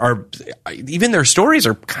are even their stories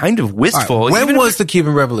are kind of wistful. Right, when was the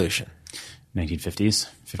Cuban Revolution? 1950s.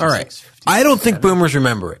 56, all right. 57. I don't think boomers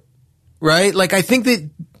remember it. Right? Like I think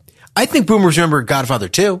boomers remember Godfather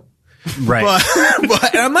 2. Right.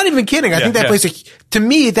 But I'm not even kidding. I think that plays to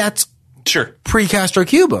me that's sure pre-Castro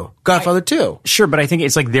Cuba, Godfather 2. Sure, but I think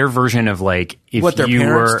it's like their version of like if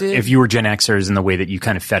you were Gen Xers in the way that you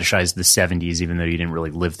kind of fetishized the 70s, even though you didn't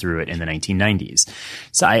really live through it in the 1990s.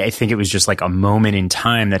 So I think it was just like a moment in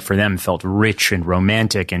time that for them felt rich and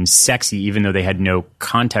romantic and sexy, even though they had no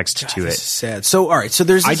context to it. This is sad. So all right, so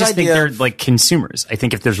there's this I just think idea they're like consumers. I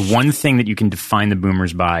think if there's one thing that you can define the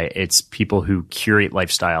boomers by, it's people who curate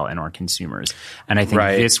lifestyle and are consumers. And I think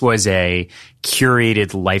this was a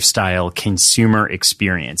curated lifestyle consumer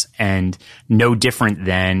experience, and no different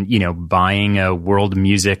than buying a world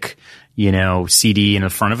music CD in the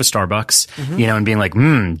front of a Starbucks, and being like,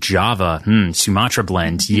 Java, Sumatra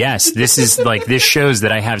blend. Yes, this is like, this shows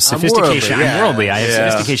that I have sophistication. I'm worldly. I have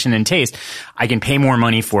sophistication and taste. I can pay more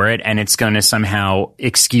money for it, and it's going to somehow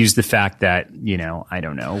excuse the fact that, I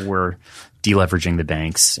don't know, we're deleveraging the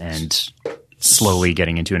banks and slowly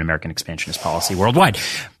getting into an American expansionist policy worldwide.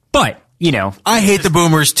 But, I hate the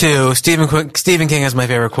boomers too. Stephen King has my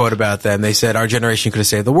favorite quote about them. They said, our generation could have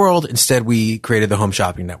saved the world. Instead, we created the home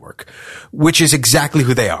shopping network, which is exactly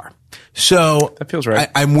who they are. So that feels right.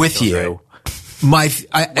 I'm with you. Right.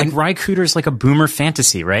 And Ry Cooder's like a boomer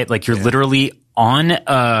fantasy, right? Like you're literally on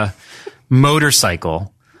a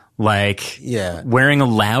motorcycle, like wearing a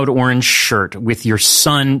loud orange shirt with your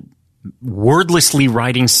son wordlessly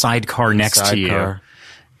riding sidecar next to you.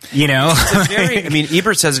 It's very,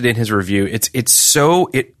 Ebert says it in his review. It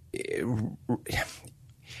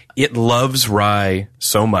loves Ry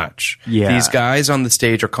so much. Yeah. These guys on the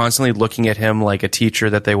stage are constantly looking at him like a teacher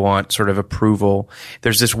that they want sort of approval.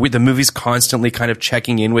 There's the movie's constantly kind of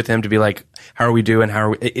checking in with him to be like, how are we doing?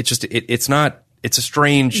 It's a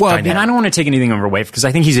strange dynamic. And I don't want to take anything over Waif because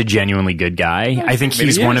I think he's a genuinely good guy. I think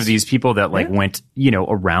he's one of these people that went,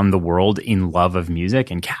 around the world in love of music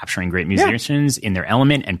and capturing great musicians in their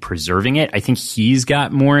element and preserving it. I think he's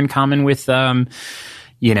got more in common with, I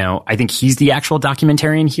think he's the actual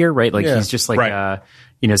documentarian here, right? Like he's just like,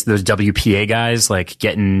 those WPA guys like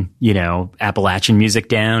getting, Appalachian music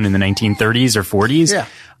down in the 1930s or 40s. Yeah.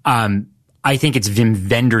 I think it's Wim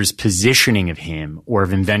Wenders' positioning of him or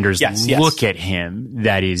Wim Wenders' look at him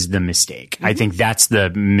that is the mistake. I think that's the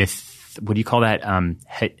myth. What do you call that?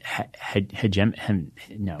 Hegemony?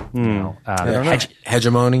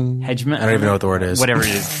 Hegemony? I don't even know what the word is. Whatever it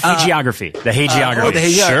is. Hagiography. The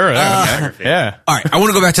hagiography. Sure. Yeah. All right. I want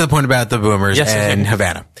to go back to the point about the boomers and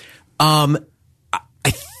Havana. I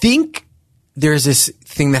think there's this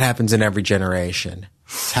thing that happens in every generation.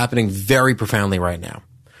 It's happening very profoundly right now,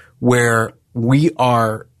 where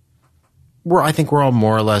I think we're all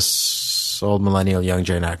more or less old millennial, young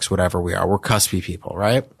Gen X, whatever we are. We're cuspy people,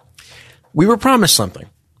 right? We were promised something,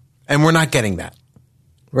 and we're not getting that,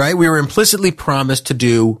 right? We were implicitly promised to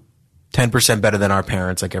do 10% better than our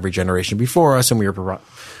parents, like every generation before us, and we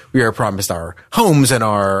are promised our homes and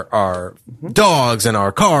our dogs and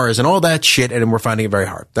our cars and all that shit, and we're finding it very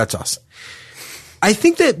hard. That's us. I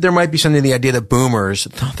think that there might be something in the idea that boomers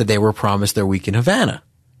thought that they were promised their week in Havana.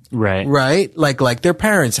 Right. Right? Like their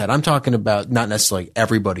parents had. I'm talking about not necessarily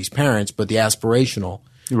everybody's parents, but the aspirational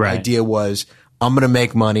idea was, I'm going to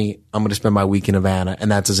make money. I'm going to spend my week in Havana,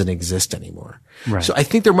 and that doesn't exist anymore. Right. So I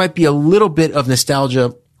think there might be a little bit of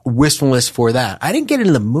nostalgia, wistfulness for that. I didn't get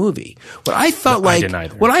into the movie. What I felt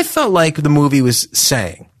like the movie was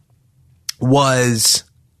saying was,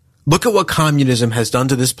 look at what communism has done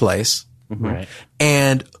to this place. Right.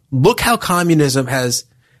 And look how communism has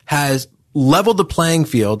leveled the playing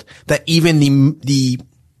field that even the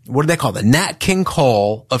what do they call it? The Nat King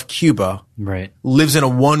Cole of Cuba lives in a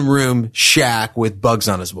one-room shack with bugs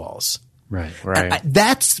on his walls. Right.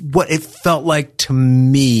 That's what it felt like to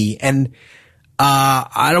me. And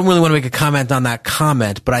I don't really want to make a comment on that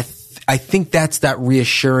comment, but I think that's that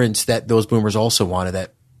reassurance that those boomers also wanted,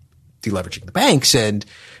 that deleveraging the banks and,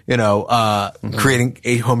 creating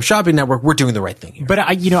a home shopping network, we're doing the right thing here. But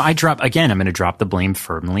I'm going to drop the blame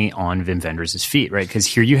firmly on Wim Wenders' feet, right? Because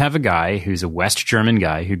here you have a guy who's a West German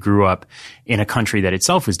guy who grew up in a country that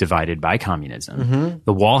itself was divided by communism. Mm-hmm.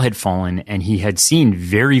 The wall had fallen, and he had seen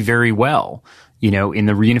very, very well, in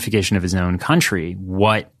the reunification of his own country,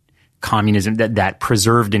 what communism, that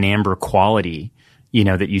preserved an amber quality,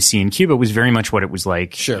 that you see in Cuba, was very much what it was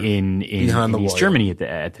like in East Germany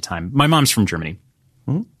at the time. My mom's from Germany.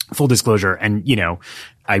 Mm-hmm. Full disclosure. And,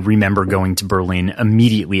 I remember going to Berlin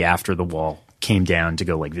immediately after the wall came down to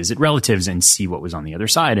go visit relatives and see what was on the other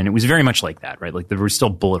side. And it was very much like that, right? Like there were still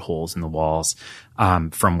bullet holes in the walls,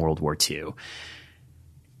 from World War II.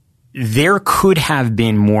 There could have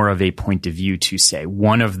been more of a point of view to say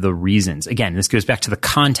one of the reasons, again, this goes back to the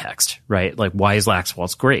context, right? Like, why is Last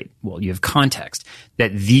Waltz great? Well, you have context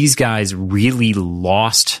that these guys really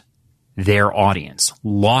lost their audience,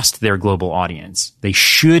 lost their global audience. They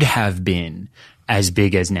should have been as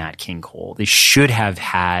big as Nat King Cole. They should have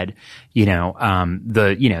had, they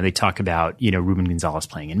talk about, Ruben Gonzalez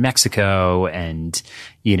playing in Mexico and,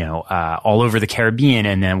 all over the Caribbean.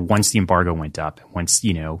 And then once the embargo went up, once,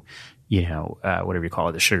 whatever you call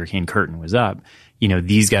it, the sugarcane curtain was up,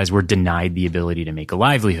 these guys were denied the ability to make a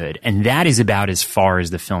livelihood. And that is about as far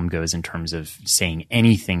as the film goes in terms of saying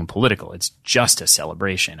anything political. It's just a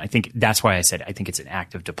celebration. I think that's why I said I think it's an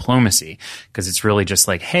act of diplomacy, because it's really just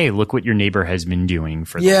like, hey, look what your neighbor has been doing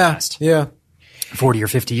for the last 40 or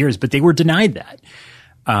 50 years. But they were denied that.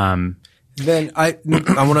 Then I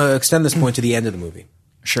want to extend this point to the end of the movie.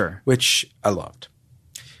 Sure. Which I loved.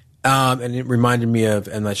 And it reminded me of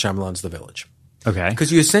M. Night Shyamalan's The Village. Okay.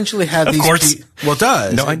 Because you essentially have these. Of course. Well, it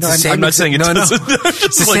does. No, I'm not saying it doesn't.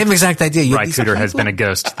 It's the same exact idea. Ry Cooder has been a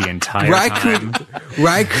ghost the entire time.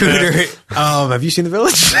 Ry Cooder. Have you seen The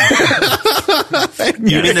Village?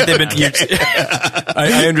 You mean that they've been.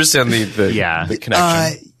 I understand the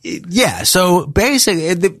connection. So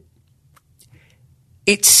basically,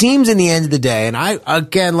 it seems in the end of the day, and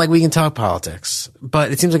we can talk politics,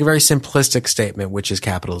 but it seems like a very simplistic statement, which is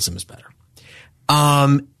capitalism is better.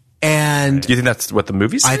 And do you think that's what the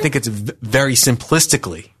movie's saying? I think it's very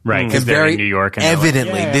simplistically. Right. Because they're in New York. And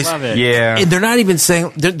evidently. And they're not even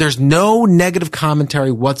saying, there's no negative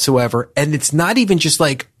commentary whatsoever. And it's not even just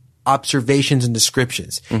like observations and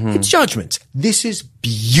descriptions. Mm-hmm. It's judgments. This is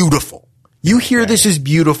beautiful. You hear this is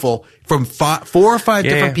beautiful from 4 or 5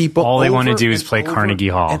 different people. All they want to do is play Carnegie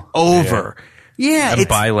Hall. And over. Yeah. And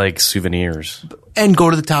buy souvenirs. And go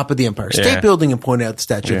to the top of the Empire State Building and point out the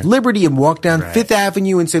Statue of Liberty and walk down Fifth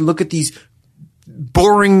Avenue and say, look at these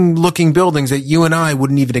boring looking buildings that you and I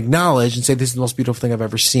wouldn't even acknowledge, and say, this is the most beautiful thing I've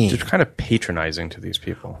ever seen. It's kind of patronizing to these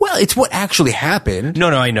people. Well, it's what actually happened. No,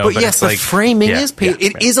 I know. But yes, the framing is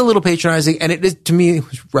is a little patronizing, and it is, to me, it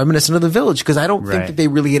was reminiscent of The Village, because I don't think that they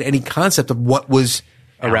really had any concept of what was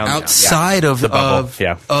around outside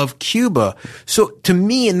of Cuba. So to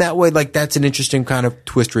me, in that way, that's an interesting kind of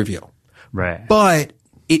twist reveal. Right. But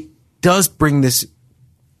it does bring this,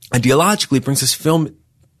 ideologically, brings this film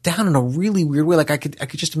down in a really weird way. I could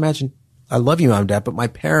just imagine, I love you, Mom and Dad, but my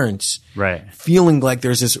parents feeling like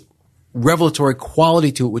there's this revelatory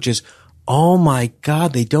quality to it, which is, oh my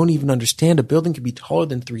God, they don't even understand a building can be taller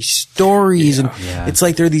than 3 stories. It's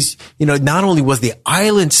like there are these, not only was the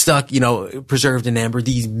island stuck, preserved in amber,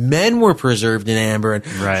 these men were preserved in amber, and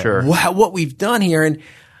what we've done here. And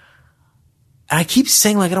I keep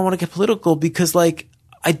saying, I don't want to get political, because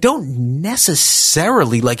I don't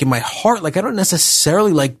necessarily, in my heart, I don't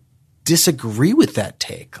necessarily disagree with that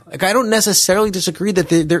take. I don't necessarily disagree that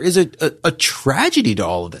there is a tragedy to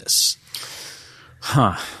all of this.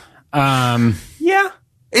 Huh. Yeah.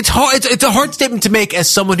 It's hard. It's a hard statement to make as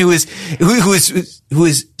someone who is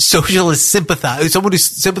socialist sympathize, someone who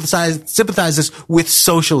sympathizes with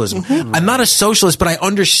socialism. Mm-hmm. I'm not a socialist, but I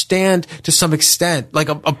understand to some extent, like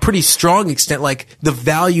a pretty strong extent, like the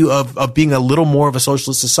value of being a little more of a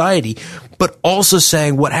socialist society, but also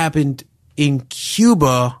saying what happened in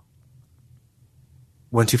Cuba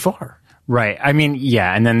went too far. Right. I mean,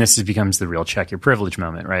 yeah. And then this becomes the real check your privilege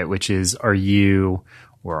moment, right? Which is, are you,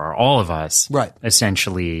 or are all of us, right,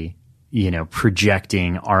 essentially,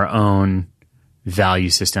 projecting our own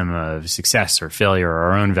value system of success or failure,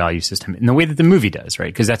 or our own value system in the way that the movie does,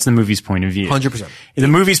 right? Because that's the movie's point of view. 100%. The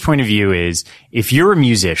movie's point of view is, if you're a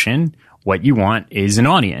musician, what you want is an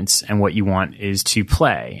audience, and what you want is to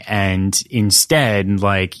play. And instead,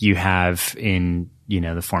 like you have in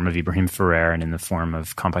the form of Ibrahim Ferrer, and in the form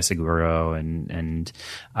of Compay Seguro and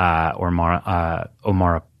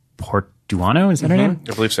Omar Portuano, is that her name?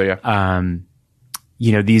 I believe so, yeah.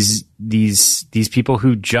 These people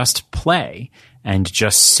who just play and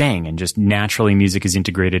just sing, and just naturally music is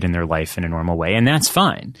integrated in their life in a normal way, and that's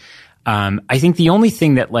fine. I think the only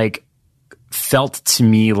thing that like felt to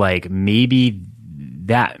me like maybe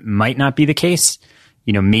that might not be the case,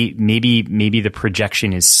 maybe the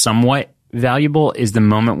projection is somewhat valuable, is the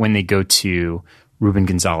moment when they go to Ruben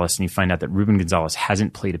Gonzalez and you find out that Ruben Gonzalez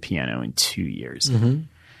hasn't played a piano in 2 years. Mm-hmm.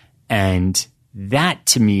 And that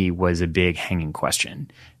to me was a big hanging question,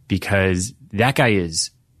 because that guy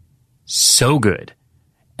is so good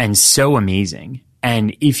and so amazing.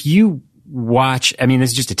 And if you watch, I mean,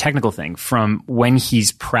 this is just a technical thing, from when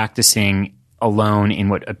he's practicing alone in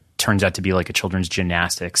what turns out to be like a children's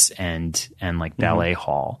gymnastics and like ballet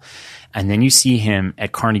hall. And then you see him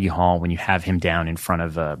at Carnegie Hall when you have him down in front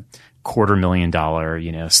of a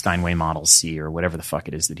 $250,000, Steinway Model C or whatever the fuck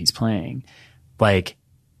it is that he's playing. Like,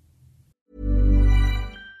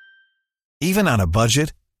 even on a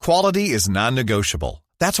budget, quality is non-negotiable.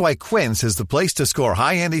 That's why Quince is the place to score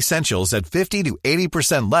high-end essentials at 50 to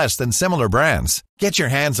 80% less than similar brands. Get your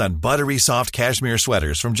hands on buttery soft cashmere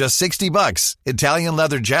sweaters from just $60, Italian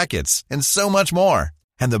leather jackets, and so much more.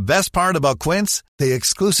 And the best part about Quince, they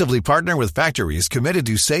exclusively partner with factories committed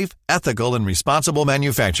to safe, ethical, and responsible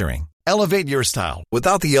manufacturing. Elevate your style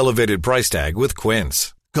without the elevated price tag with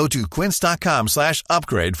Quince. Go to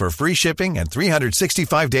quince.com/upgrade for free shipping and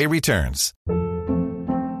 365-day returns.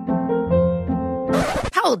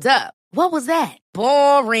 Hold up. What was that?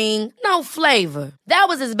 Boring. No flavor. That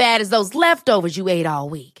was as bad as those leftovers you ate all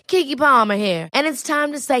week. Keke Palmer here. And it's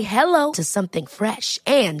time to say hello to something fresh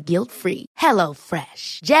and guilt-free. Hello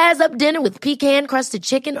Fresh. Jazz up dinner with pecan-crusted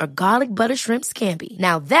chicken or garlic butter shrimp scampi.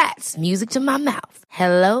 Now that's music to my mouth.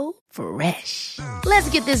 Hello Fresh. Let's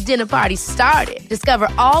get this dinner party started. Discover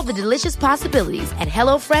all the delicious possibilities at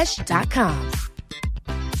HelloFresh.com.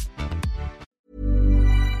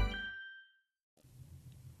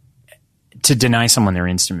 To deny someone their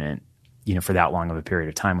instrument, for that long of a period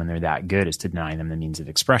of time when they're that good, is to deny them the means of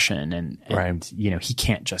expression. And right. He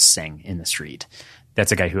can't just sing in the street.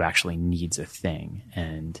 That's a guy who actually needs a thing.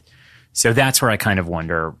 And so that's where I kind of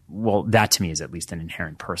wonder, well, that to me is at least an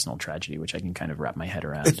inherent personal tragedy, which I can kind of wrap my head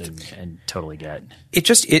around and totally get.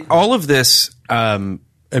 All of this, I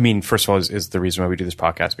mean, first of all, is the reason why we do this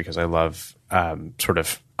podcast, because I love sort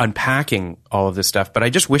of unpacking all of this stuff. But I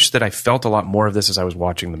just wish that I felt a lot more of this as I was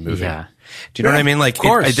watching the movie. Yeah. Do you know what I mean? Like, of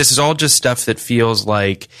course. This is all just stuff that feels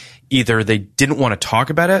like either they didn't want to talk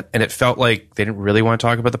about it, and it felt like they didn't really want to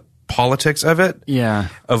talk about the politics of it. Yeah.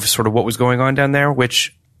 Of sort of what was going on down there,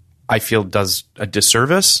 which I feel does a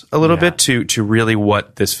disservice a little bit to really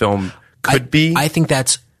what this film could be. I think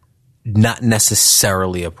that's not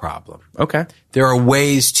necessarily a problem. Okay. There are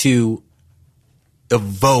ways to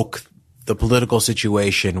evoke the political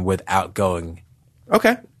situation without going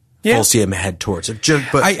full steam ahead towards it.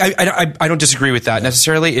 But I don't disagree with that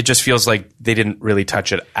necessarily. It just feels like they didn't really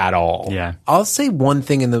touch it at all. Yeah. I'll say one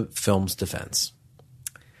thing in the film's defense.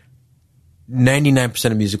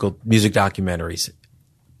 99% of music documentaries,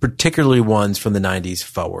 particularly ones from the 90s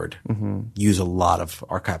forward, use a lot of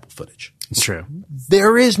archival footage. It's true.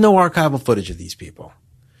 There is no archival footage of these people.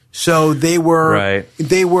 So they were,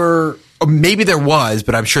 maybe there was,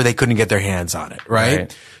 but I'm sure they couldn't get their hands on it,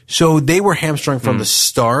 right? So they were hamstrung from the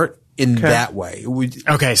start in that way.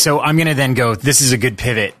 Okay, so I'm going to then go, this is a good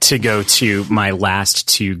pivot to go to my last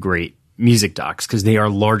two great music docs, because they are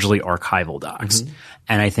largely archival docs.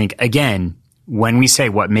 And I think, again, when we say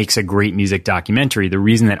what makes a great music documentary, the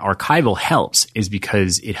reason that archival helps is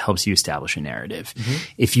because it helps you establish a narrative.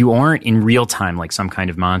 If you aren't in real time, like Some Kind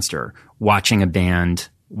of Monster, watching a band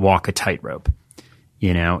walk a tightrope,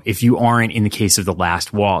 You know, if you aren't, in the case of The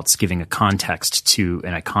Last Waltz, giving a context to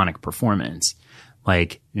an iconic performance,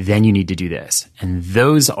 like, then you need to do this. And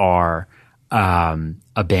those are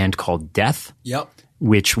a band called Death. Yep.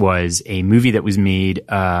 Which was a movie that was made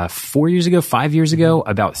 5 years ago,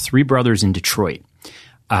 about three brothers in Detroit.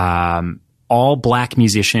 All black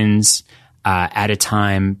musicians at a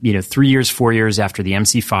time, 3 years, 4 years after the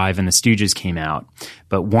MC5 and the Stooges came out.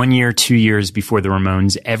 But 1 year, 2 years before the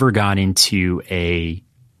Ramones ever got into a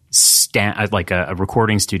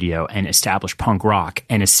recording studio and established punk rock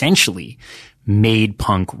and essentially made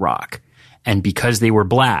punk rock. And because they were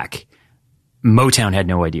black, Motown had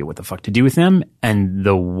no idea what the fuck to do with them, and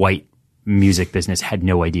the white music business had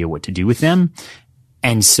no idea what to do with them.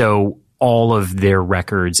 And so all of their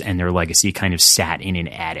records and their legacy kind of sat in an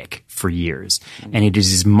attic for years. And it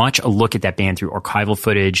is as much a look at that band through archival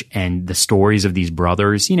footage and the stories of these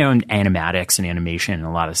brothers, and animatics and animation and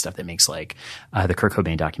a lot of stuff that makes like the Kurt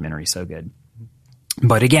Cobain documentary so good.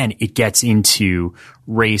 But again, it gets into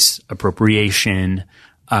race, appropriation,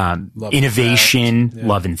 innovation,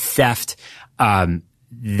 love and theft.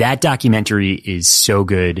 That documentary is so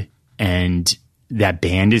good, and that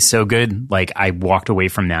band is so good. Like, I walked away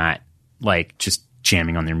from that, like, just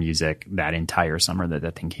jamming on their music that entire summer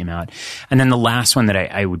that thing came out. And then the last one that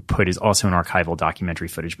I would put is also an archival documentary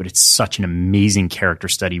footage, but it's such an amazing character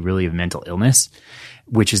study, really, of mental illness,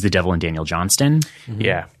 which is The Devil and Daniel Johnston. Mm-hmm.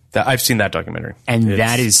 Yeah. I've seen that documentary. And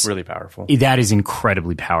that is really powerful. That is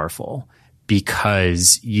incredibly powerful,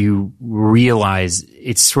 because you realize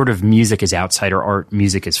it's sort of music is outsider art,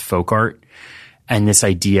 music is folk art. And this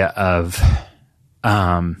idea of,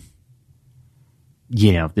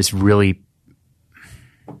 this really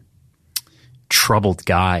troubled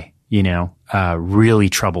guy, really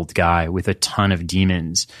troubled guy with a ton of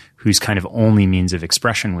demons, whose kind of only means of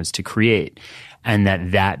expression was to create. And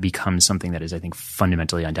that becomes something that is, I think,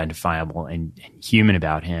 fundamentally identifiable and human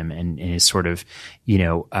about him, and is sort of,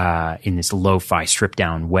 in this lo-fi stripped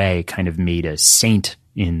down way, kind of made a saint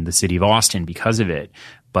in the city of Austin because of it.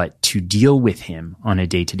 But to deal with him on a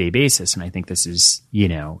day-to-day basis, and I think this is,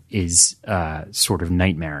 sort of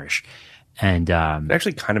nightmarish. And it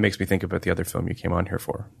actually kind of makes me think about the other film you came on here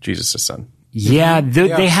for, Jesus' Son. Yeah,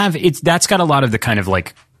 they have that's got a lot of the kind of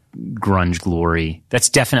like grunge glory. That's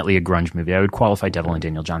definitely a grunge movie. I would qualify Devil and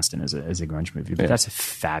Daniel Johnston as a grunge movie, but that's a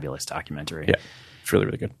fabulous documentary. Yeah, it's really,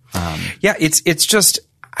 really good. It's just,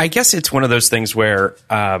 I guess it's one of those things where,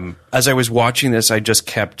 as I was watching this, I just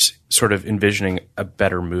kept sort of envisioning a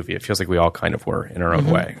better movie. It feels like we all kind of were in our own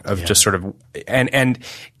way of just sort of, and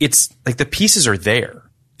it's like the pieces are there.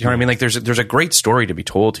 You know what I mean? Like there's a great story to be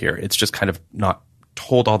told here. It's just kind of not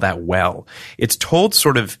told all that well. It's told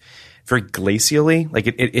sort of very glacially. Like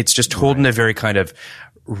it's just told in a very kind of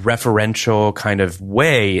referential kind of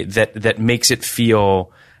way that makes it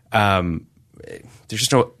feel, there's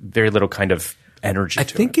just very little kind of energy to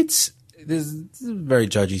it. I think this is a very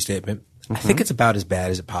judgy statement. I think it's about as bad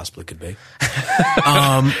as it possibly could be. It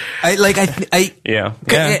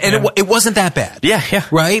wasn't that bad. Yeah.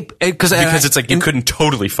 Right? Because it's like you couldn't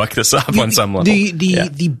totally fuck this up on some level.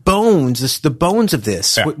 The bones of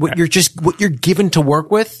this, what you're given to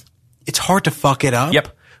work with, it's hard to fuck it up. Yep.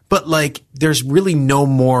 But like, there's really no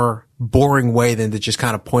more boring way than to just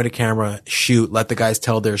kind of point a camera, shoot, let the guys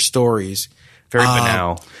tell their stories. Very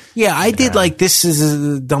banal. Yeah, I did like, this is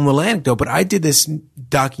a dumb little anecdote, but I did this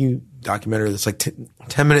documentary that's like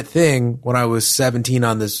 10-minute thing when I was 17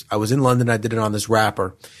 on this. I was in London. I did it on this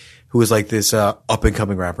rapper who was like this up and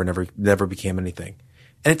coming rapper, never became anything.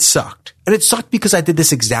 And it sucked. And it sucked because I did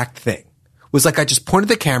this exact thing. It was like I just pointed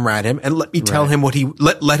the camera at him and let me tell him what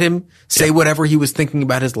let him say whatever he was thinking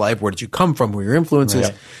about his life. Where did you come from? Who were your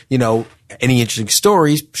influences? Right. Any interesting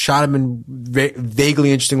stories, shot him in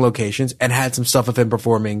vaguely interesting locations, and had some stuff of him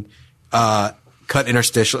performing, cut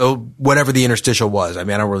interstitial, whatever the interstitial was. I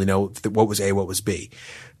mean, I don't really know what was A, what was B.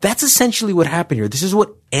 That's essentially what happened here. This is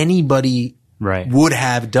what anybody would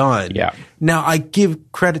have done. Yeah. Now, I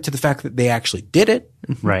give credit to the fact that they actually did it.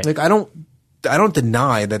 Right. Like, I don't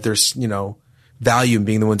deny that there's, value in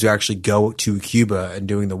being the ones who actually go to Cuba and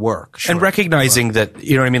doing the work. Sure. And recognizing that,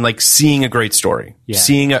 you know what I mean? Like seeing a great story,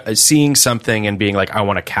 seeing something and being like, I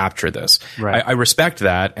want to capture this. Right. I respect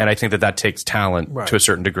that. And I think that takes talent to a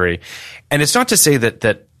certain degree. And it's not to say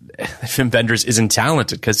that Wim Wenders isn't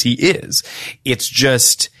talented, because he is. It's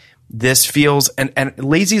just, this feels, and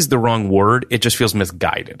lazy is the wrong word. It just feels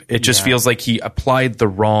misguided. It just feels like he applied the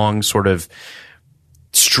wrong sort of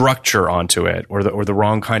structure onto it, or the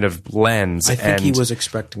wrong kind of lens. I think he was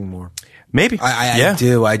expecting more. Maybe. I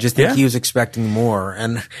do. I just think he was expecting more.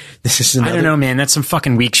 And this is another. I don't know, man. That's some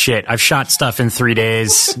fucking weak shit. I've shot stuff in 3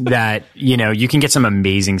 days that, you can get some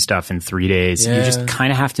amazing stuff in 3 days. Yeah. You just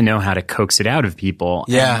kind of have to know how to coax it out of people.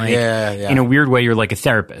 Yeah, And in a weird way, you're like a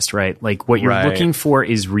therapist, right? Like what you're looking for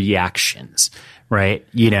is reactions, right?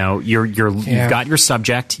 You've got your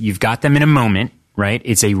subject, you've got them in a moment, right?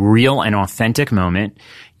 It's a real and authentic moment.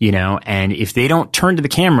 And if they don't turn to the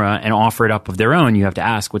camera and offer it up of their own, you have to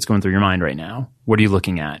ask, what's going through your mind right now? What are you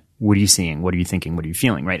looking at? What are you seeing? What are you thinking? What are you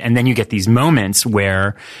feeling? Right. And then you get these moments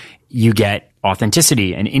where you get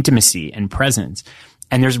authenticity and intimacy and presence.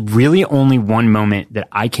 And there's really only one moment that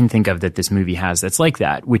I can think of that this movie has that's like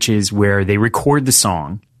that, which is where they record the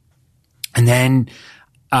song and then,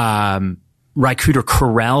 Ry Cooder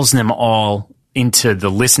corrals them all into the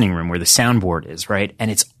listening room where the soundboard is, right? And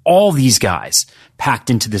it's all these guys packed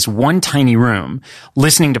into this one tiny room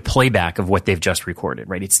listening to playback of what they've just recorded,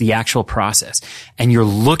 right? It's the actual process. And you're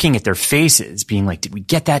looking at their faces being like, did we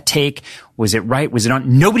get that take? Was it right? Was it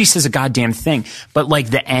on? Nobody says a goddamn thing. But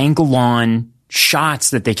like the angle on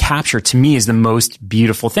shots that they capture to me is the most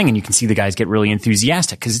beautiful thing. And you can see the guys get really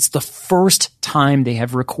enthusiastic because it's the first time they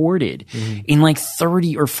have recorded in like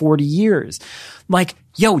 30 or 40 years. Like,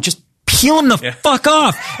 yo, just peel him the fuck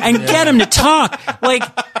off and get him to talk. Like,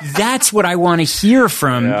 that's what I want to hear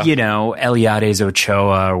from, Eliades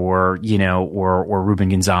Ochoa or Ruben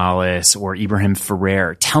Gonzalez or Ibrahim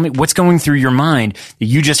Ferrer. Tell me what's going through your mind that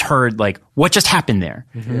you just heard, like, what just happened there?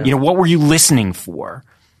 What were you listening for?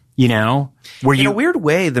 In a weird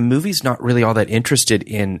way, the movie's not really all that interested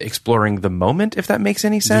in exploring the moment, if that makes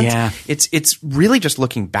any sense. Yeah. It's really just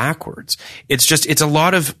looking backwards. It's a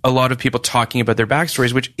lot of people talking about their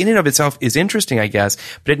backstories, which in and of itself is interesting, I guess,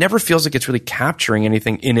 but it never feels like it's really capturing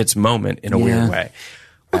anything in its moment in a weird way.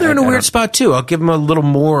 Well, they're in a weird spot too. I'll give them a little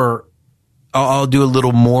more. I'll do a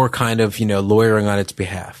little more kind of, lawyering on its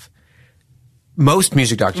behalf. Most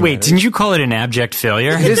music documentaries. Wait, didn't you call it an abject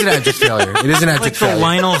failure? It is an abject failure. It is an abject failure. The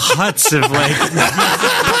Lionel Hutz of like.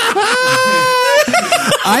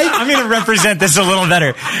 I'm going to represent this a little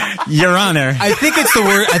better, Your Honor. I think it's the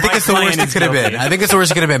worst. I think it's the worst it could have been. I think it's the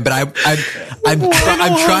worst it could have been. But I'm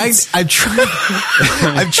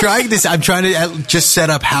trying to just set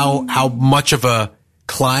up how much of a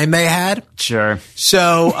climb they had. Sure.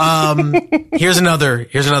 So here's another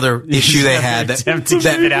issue they had. Attempt to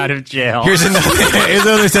get it out of jail. Here's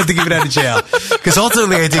another attempt to give it out of jail. Because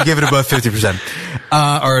ultimately I did give it above 50%.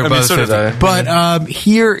 Or above 50%. But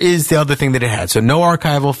here is the other thing that it had. So no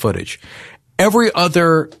archival footage. Every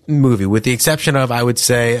other movie, with the exception of, I would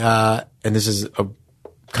say, and this is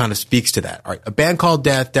kind of speaks to that. All right, A Band Called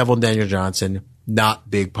Death, Devil and Daniel Johnson, not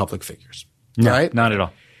big public figures. No, right? Not at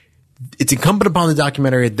all. It's incumbent upon the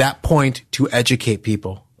documentary at that point to educate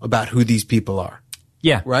people about who these people are.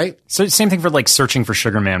 Yeah. Right? So same thing for like Searching for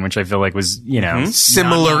Sugar Man, which I feel like was,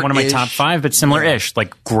 similar. Not one of my top 5, but similar-ish.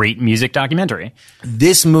 Like great music documentary.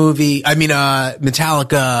 This movie,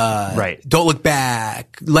 Metallica. Right. Don't Look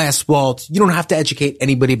Back. Last Waltz. You don't have to educate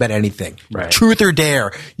anybody about anything. Right. Truth or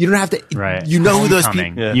Dare. You don't have to. Right. You know who those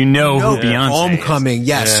Homecoming. people. Yeah. You know who Beyonce Homecoming. is.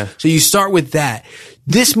 Yes. Yeah. So you start with that.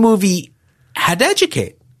 This movie had to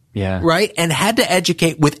educate. Yeah. Right? And had to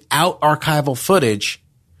educate without archival footage,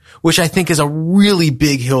 which I think is a really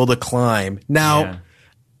big hill to climb. Now,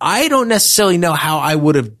 I don't necessarily know how I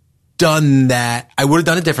would have done that. I would have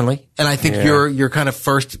done it differently. And I think your kind of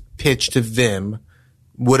first pitch to Vim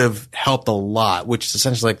would have helped a lot, which is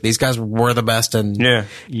essentially like these guys were the best and the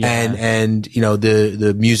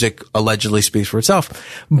music allegedly speaks for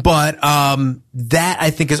itself. But that I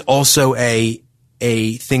think is also a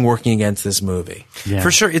thing working against this movie. Yeah.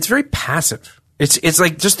 For sure. It's very passive. It's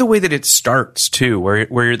like just the way that it starts too,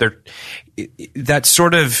 where they're that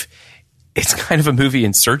sort of, it's kind of a movie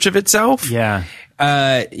in search of itself. Yeah.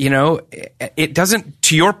 It doesn't,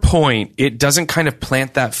 to your point, it doesn't kind of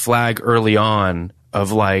plant that flag early on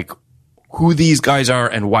of like who these guys are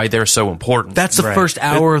and why they're so important. That's the first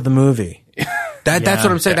hour of the movie. That's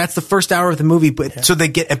what I'm saying. That's the first hour of the movie. But so they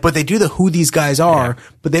do the who these guys are,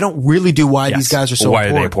 but they don't really do why these guys are so why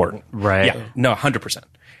important. are they important? Right. Yeah. No, 100%.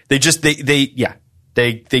 They just, they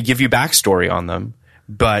give you backstory on them,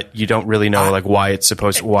 but you don't really know like why it's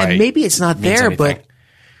supposed to, why. And maybe it's not there, anything. but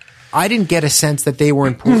I didn't get a sense that they were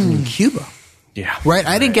important in Cuba. Yeah. Right?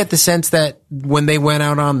 I didn't get the sense that when they went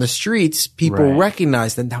out on the streets, people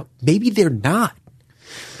recognized them. Now, maybe they're not.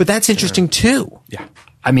 But that's interesting too. Yeah.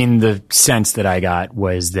 I mean, the sense that I got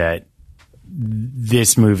was that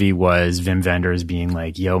this movie was Wim Wenders being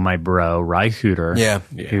like, yo, my bro, Ry Cooder,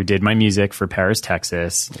 who did my music for Paris,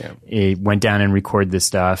 Texas, he went down and recorded this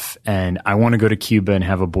stuff. And I want to go to Cuba and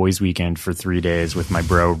have a boys' weekend for 3 days with my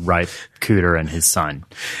bro, Ry Cooder, and his son.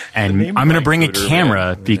 And I'm going to bring a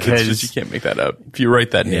camera because you can't make that up. If you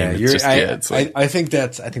write that name, it's just, I think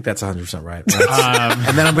that's 100% right.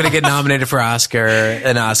 And then I'm going to get nominated for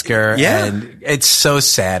an Oscar. Yeah. And it's so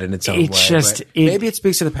sad in its own way. Maybe it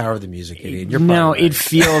speaks to the power of the music. Idiot. It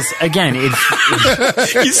feels again.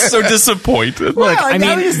 He's so disappointed. Look, I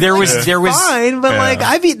mean, there was fine, but like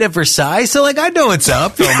I've eaten at Versailles, so like I know what's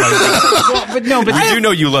up. But you do know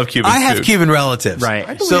you love Cuban food. I have Cuban relatives,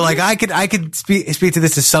 right? So like I could speak to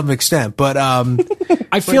this to some extent, but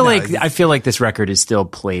I feel like this record is still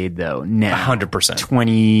played though now, 100%.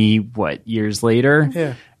 20 years later,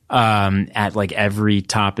 yeah. At like every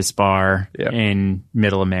tapas bar in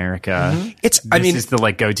Middle America. Mm-hmm. This is the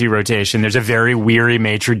like go-to rotation. There's a very weary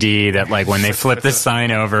maitre d' that like when they flip the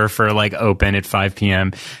sign over for like open at 5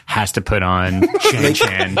 p.m. has to put on Chan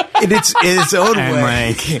Chan. In its own and way.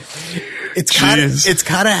 Like, it's kind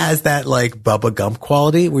of has that like Bubba Gump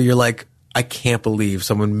quality where you're like, I can't believe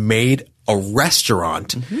someone made a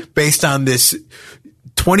restaurant based on this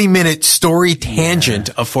 20-minute story tangent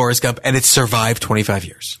of Forrest Gump, and it's survived 25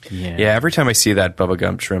 years. Yeah, every time I see that Bubba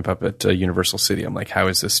Gump shrimp up at Universal City, I'm like, how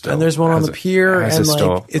is this still? And there's one on the pier, and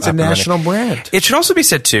like, it's a national brand. It should also be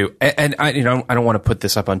said too, and I don't want to put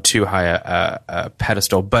this up on too high a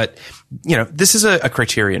pedestal, but this is a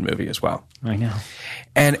Criterion movie as well. I know.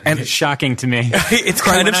 And it's shocking to me. It's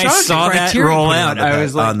kind of when shocking. I saw that roll out, I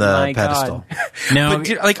was like, on the pedestal. God. No,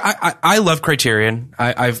 but I love Criterion.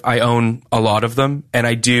 I own a lot of them, and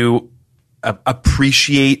I do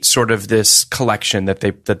appreciate sort of this collection that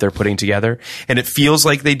they're putting together. And it feels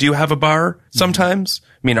like they do have a bar sometimes.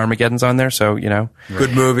 I mean, Armageddon's on there, so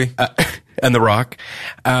good movie. And The Rock.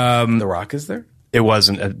 The Rock is there. It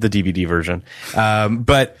wasn't the DVD version,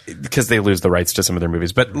 but because they lose the rights to some of their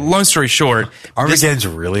movies. But long story short, Armageddon's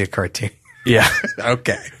really a cartoon. Yeah.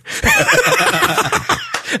 Okay.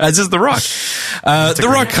 As is The Rock. The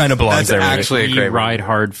Rock kind of belongs there. Actually, we ride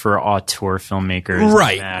hard for auteur filmmakers,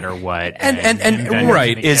 right? No matter what, and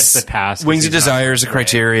right is the pass Wings of Desire is a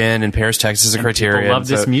Criterion, and Paris, Texas is a Criterion. People love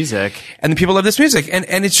this music, and the people love this music, and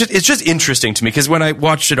it's just interesting to me because when I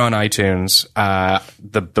watched it on iTunes,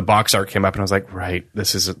 the box art came up, and I was like, right,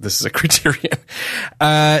 this is a Criterion.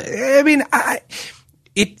 I mean,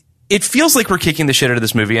 It feels like we're kicking the shit out of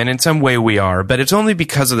this movie, and in some way we are, but it's only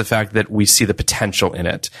because of the fact that we see the potential in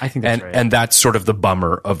it. I think that's right. And that's sort of the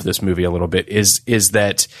bummer of this movie a little bit is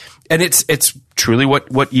that, and it's truly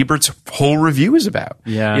what Ebert's whole review is about.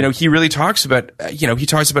 Yeah. He really talks about, he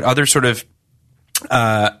talks about other sort of,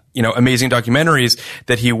 amazing documentaries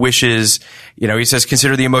that he wishes, he says,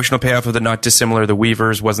 consider the emotional payoff of the not dissimilar The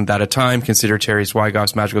Weavers, Wasn't That a Time? Consider Terry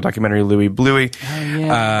Zwigoff's magical documentary, Louie Bluey. Oh,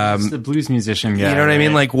 yeah. It's the blues musician guy. You know what I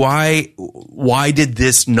mean? Like, why did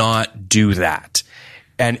this not do that?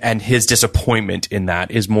 And his disappointment in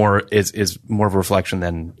that is more of a reflection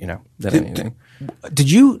than anything.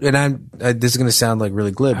 Did you, and this is going to sound like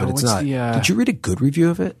really glib, but it's not. Did you read a good review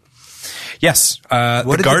of it? Yes.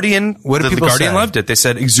 The Guardian loved it. They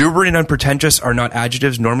said, exuberant and unpretentious are not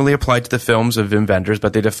adjectives normally applied to the films of Wim Wenders,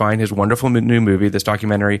 but they define his wonderful new movie, this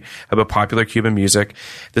documentary about popular Cuban music.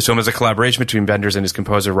 This film is a collaboration between Wenders and his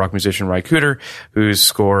composer, rock musician Ry Cooder, who's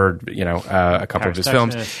scored, a couple of his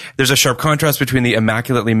films. There's a sharp contrast between the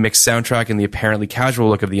immaculately mixed soundtrack and the apparently casual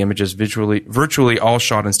look of the images, virtually all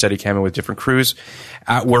shot in Steadicam and with different crews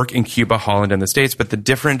at work in Cuba, Holland, and the States, but the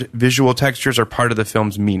different visual textures are part of the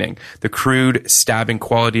film's meaning. The crude, stabbing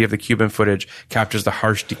quality of the Cuban footage captures the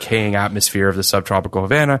harsh, decaying atmosphere of the subtropical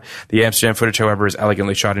Havana. The Amsterdam footage, however, is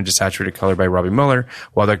elegantly shot in desaturated color by Robbie Mueller,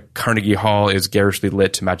 while the Carnegie Hall is garishly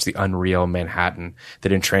lit to match the unreal Manhattan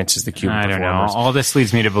that entrances the Cuban performers. I don't know. All this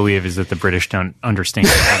leads me to believe is that the British don't understand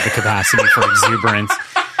or have the capacity for exuberance.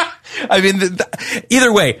 I mean,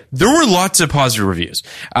 either way, there were lots of positive reviews.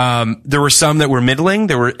 There were some that were middling.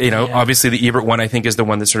 There were, obviously the Ebert one, I think, is the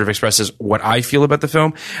one that sort of expresses what I feel about the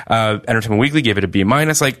film. Entertainment Weekly gave it a B-.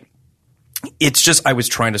 Like, it's just, I was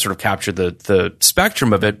trying to sort of capture the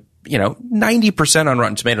spectrum of it. 90% on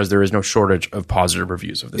Rotten Tomatoes, there is no shortage of positive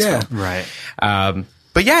reviews of this film. Right.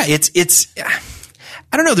 But yeah, it's,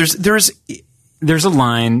 I don't know, There's a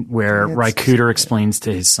line where Ry Cooder explains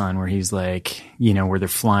to his son where he's like, where they're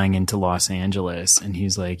flying into Los Angeles, and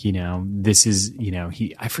he's like, this is,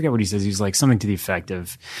 I forget what he says. He's like something to the effect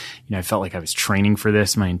of, I felt like I was training for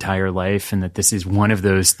this my entire life, and that this is one of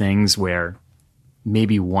those things where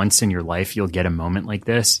maybe once in your life you'll get a moment like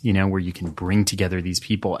this, you know, where you can bring together these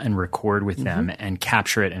people and record with them and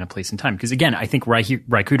capture it in a place and time. Because again, I think Ry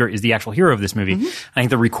Cooder is the actual hero of this movie. I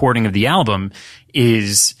think the recording of the album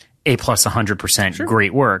is A+ 100%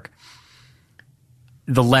 great work.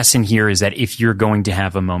 The lesson here is that if you're going to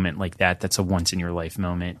have a moment like that, that's a once in your life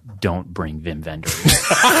moment, don't bring Wim Wenders.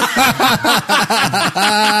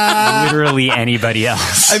 Literally anybody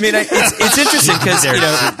else. I mean, it's interesting because, you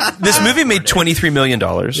know, this movie made $23 million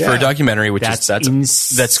for a documentary, which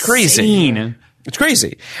that's crazy. It's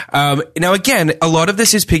crazy. Now, again, a lot of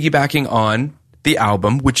this is piggybacking on the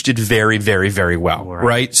album, which did very, very, very well,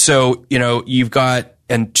 right? So, you know, you've got,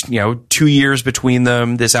 2 years between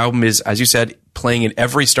them. This album is, as you said, playing in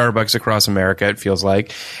every Starbucks across America, it feels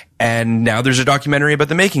like. And now there's a documentary about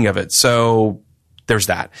the making of it. So there's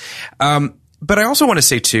that. But I also want to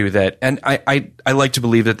say too that, and I like to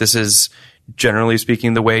believe that this is, generally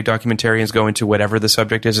speaking, the way documentarians go into whatever the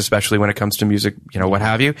subject is, especially when it comes to music, you know, what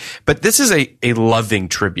have you. But this is a loving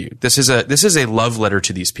tribute. This is a love letter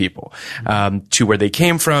to these people, to where they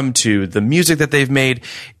came from, to the music that they've made.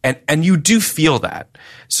 And you do feel that.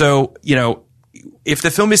 So, you know, if the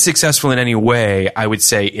film is successful in any way, I would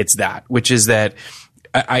say it's that, which is that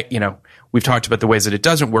you know, we've talked about the ways that it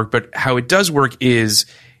doesn't work, but how it does work is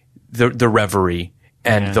the reverie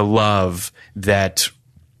and the love that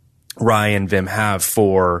Ry and Wim have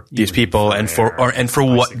for these people and for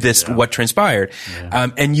what transpired. Yeah.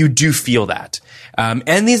 And you do feel that.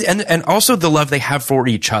 And also the love they have for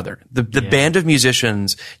each other. The band of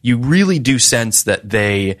musicians, you really do sense that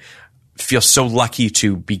they feel so lucky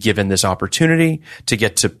to be given this opportunity to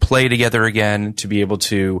get to play together again, to be able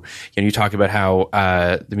to, you know, you talk about how,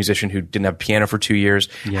 the musician who didn't have piano for 2 years,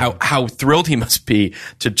 how thrilled he must be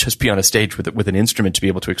to just be on a stage with an instrument to be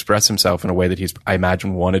able to express himself in a way that he's, I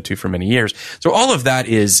imagine, wanted to for many years. So all of that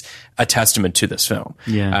is a testament to this film.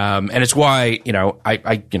 Yeah. And it's why, you know, I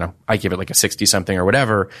give it like a 60 something or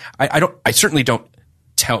whatever. I certainly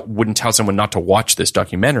wouldn't tell someone not to watch this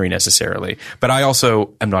documentary necessarily, but I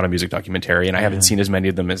also am not a music documentarian. I haven't seen as many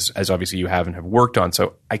of them as obviously you have and have worked on.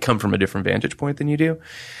 So I come from a different vantage point than you do.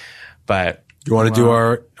 But you want to do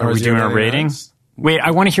our doing our rating? Wait,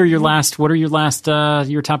 I want to hear your last. What are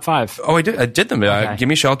your top 5? Oh, I did them. Okay.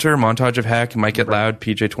 Gimme Shelter, Montage of Heck, Might Get Loud,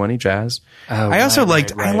 PJ20, Jazz. I also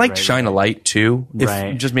liked Shine a Light too.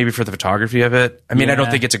 Just maybe for the photography of it. I mean, I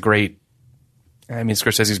don't think it's a great. I mean,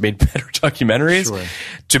 Scorsese's made better documentaries,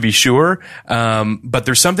 to be sure. But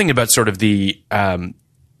there's something about sort of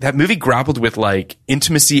that movie grappled with like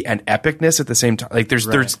intimacy and epicness at the same time. Like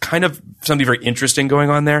there's kind of something very interesting going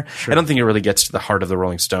on there. Sure. I don't think it really gets to the heart of the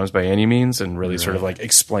Rolling Stones by any means and really sort of like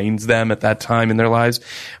explains them at that time in their lives,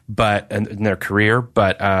 and in their career.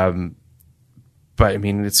 But I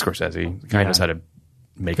mean, it's Scorsese. The guy knows how to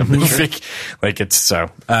make a movie. Like it's so,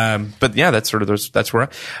 but yeah, that's sort of that's where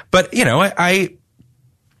but you know,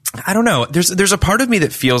 I don't know. There's a part of me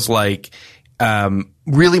that feels like,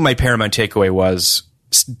 really my Paramount takeaway was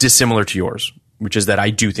dissimilar to yours, which is that I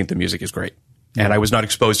do think the music is great. Yeah. And I was not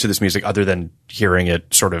exposed to this music other than hearing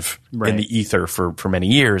it sort of in the ether for many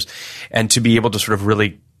years. And to be able to sort of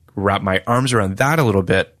really wrap my arms around that a little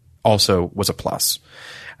bit also was a plus.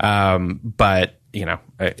 But you know,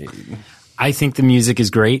 I think the music is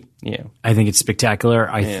great. Yeah. I think it's spectacular.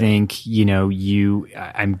 I think, you know,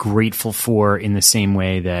 I'm grateful for in the same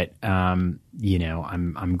way that, you know,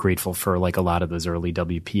 I'm grateful for like a lot of those early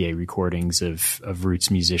WPA recordings of roots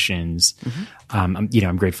musicians. You know,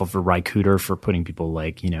 I'm grateful for Ry Cooder for putting people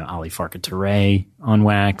like, you know, Ali Farka Touré on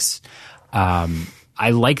wax. I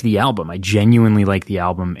like the album. I genuinely like the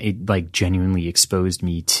album. It like genuinely exposed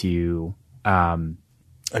me to,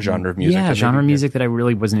 a genre of music. Yeah, genre of music that I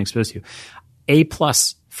really wasn't exposed to. A+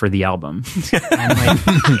 for the album. And like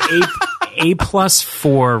A+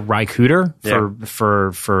 for Ry Cooder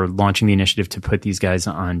for launching the initiative to put these guys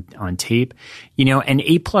on tape. You know, and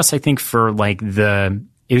A+ I think for like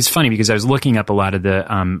it was funny because I was looking up a lot of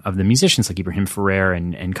the musicians like Ibrahim Ferrer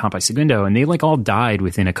and Campai Segundo, and they like all died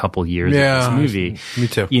within a couple years of this movie. Me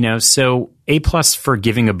too. You know, so A+ for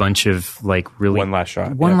giving a bunch of like really one last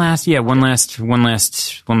shot, one last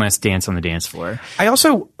dance on the dance floor. I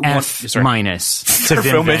also F- to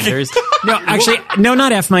Wim Wenders. No, actually, no,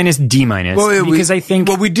 not F-, D-. Because I think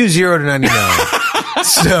we do 0 to 99.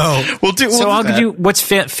 So we'll do. I'll do. What's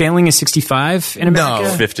failing is 65 in America?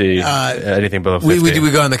 No, 50. Anything below 50.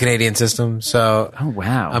 We go on the Canadian system. So oh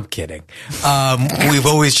wow, I'm kidding. We've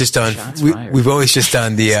always just done. We've always just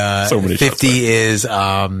done the 50 is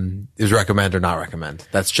recommend or not recommend.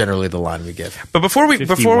 That's generally the line we give. But before we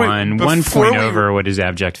 1 point over what is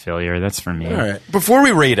abject failure. That's for me. All right. Before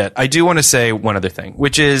we rate it, I do want to say one other thing,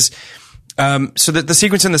 which is. So the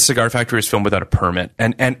sequence in the cigar factory is filmed without a permit.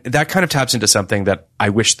 And that kind of taps into something that I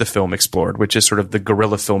wish the film explored, which is sort of the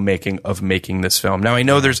guerrilla filmmaking of making this film. Now, I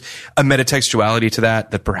know there's a metatextuality to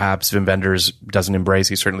that perhaps Wim Wenders doesn't embrace.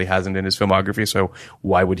 He certainly hasn't in his filmography, so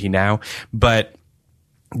why would he now? But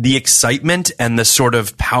the excitement and the sort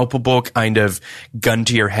of palpable kind of gun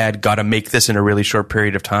to your head, gotta make this in a really short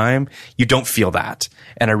period of time, you don't feel that.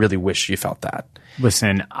 And I really wish you felt that.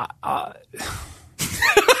 Listen,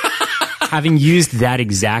 having used that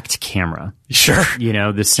exact camera, sure,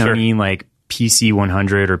 the Sony like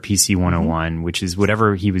PC-100 or PC-101, which is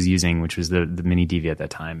whatever he was using, which was the mini DV at that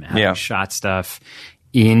time, having shot stuff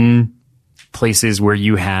in places where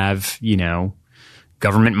you have,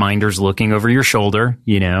 government minders looking over your shoulder,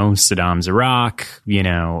 Saddam's Iraq,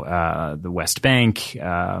 the West Bank,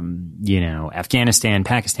 Afghanistan,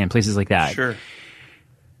 Pakistan, places like that. Sure.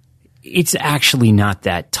 It's actually not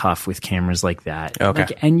that tough with cameras like that. Okay.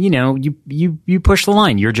 And you push the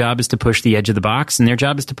line. Your job is to push the edge of the box and their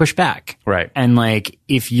job is to push back. Right. And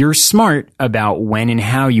if you're smart about when and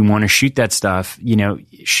how you want to shoot that stuff,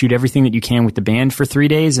 shoot everything that you can with the band for 3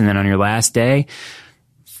 days. And then on your last day,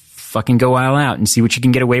 fucking go all out and see what you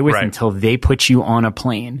can get away with until they put you on a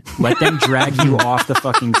plane. Let them drag you off the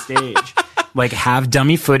fucking stage. Have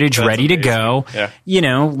dummy footage ready to go. Yeah.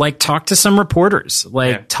 Talk to some reporters.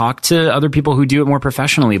 Talk to other people who do it more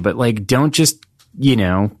professionally. But, don't just,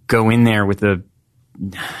 go in there with a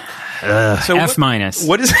F minus.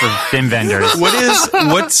 What is for Wim Wenders?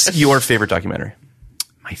 What's your favorite documentary?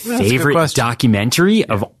 My favorite documentary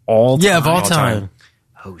of all time? Yeah, of all time.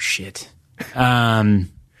 Oh, shit.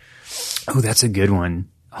 That's a good one.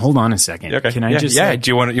 Hold on a second. Okay. Can I just? Yeah. Do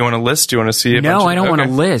you want a list? Do you want to see? No, I don't want a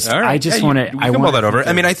list. Right. I just want to. I can mull that over.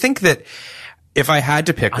 I mean, I think that if I had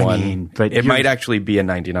to pick one, it might actually be a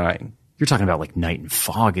 99. You're talking about Night and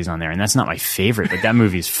Fog is on there, and that's not my favorite, but that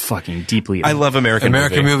movie is fucking deeply. I love American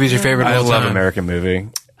Movie is your favorite. I love time. American Movie.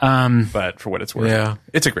 But for what it's worth,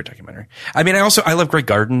 it's a great documentary. I mean, I love Great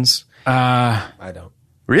Gardens. I don't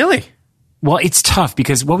really. Well, it's tough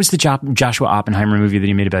because what was the Joshua Oppenheimer movie that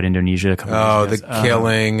he made about Indonesia a couple years ago? The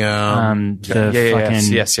killing.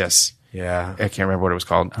 Yes. Yeah. I can't remember what it was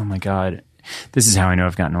called. Oh my God. This is how I know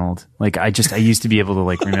I've gotten old. I used to be able to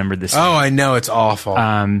remember this. Oh, I know. It's awful.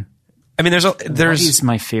 I mean, what is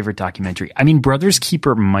my favorite documentary? I mean, Brothers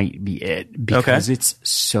Keeper might be it because it's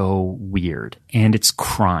so weird and it's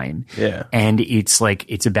crime. Yeah. And it's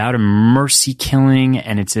it's about a mercy killing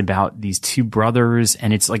and it's about these two brothers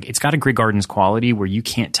and it's got a Grey Gardens quality where you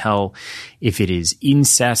can't tell if it is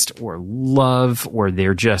incest or love or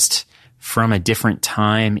they're just from a different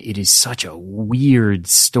time. It is such a weird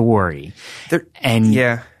story.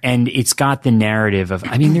 And it's got the narrative of,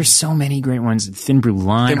 I mean, there's so many great ones. Thin Blue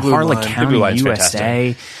Line, Harlech County,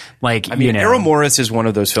 USA. Errol Morris is one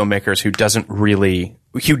of those filmmakers who doesn't really,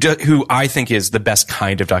 who I think is the best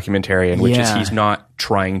kind of documentarian, which is he's not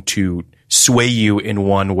trying to sway you in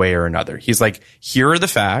one way or another. He's here are the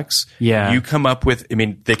facts. Yeah. You come up with, I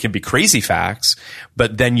mean, they can be crazy facts,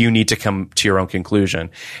 but then you need to come to your own conclusion.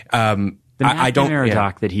 The McNamara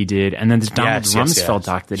doc that he did, and then the Donald Rumsfeld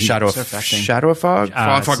doc that he did. Shadow of Fog?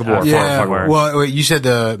 Fog of War. Yeah. Well, wait, you said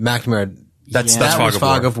the McNamara. That's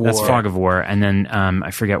Fog of War. That's Fog of War. And then I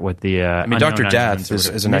forget what the Dr. Death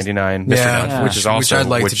is a 99. Mr. Death, which is also which I'd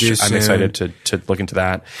like to do I'm soon. excited to look into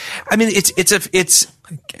that. I mean, it's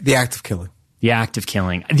The Act of Killing. The Act of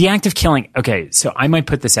Killing. The Act of Killing. Okay, so I might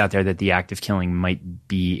put this out there that The Act of Killing might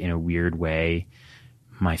be, in a weird way,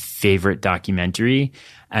 my favorite documentary.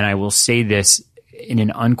 And I will say this in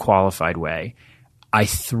an unqualified way. I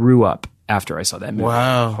threw up after I saw that movie.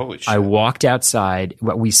 Wow. Holy shit. I walked outside.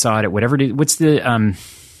 We saw it at whatever it is. What's the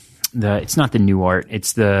it's not the New Art.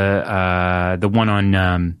 It's the one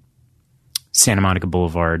on Santa Monica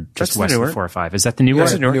Boulevard, just west of 405. Is that the New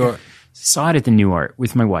Art? New Art. Saw it at the New Art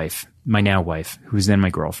with my wife, my now wife, who was then my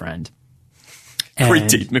girlfriend. Great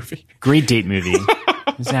date movie. Great date movie.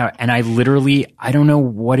 And I literally, I don't know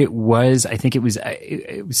what it was. I think it was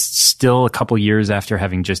still a couple years after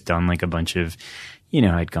having just done a bunch of,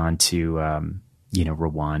 I'd gone to,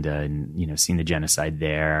 Rwanda and, seen the genocide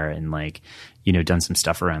there and done some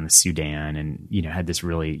stuff around the Sudan and, had this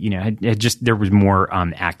really, there was more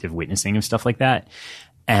active witnessing of stuff like that.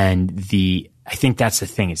 And I think that's the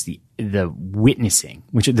thing is the witnessing,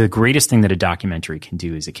 which the greatest thing that a documentary can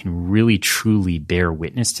do is it can really truly bear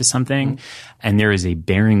witness to something. Mm-hmm. And there is a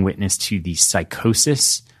bearing witness to the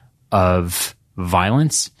psychosis of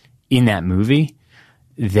violence in that movie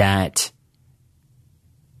that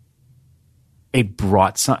it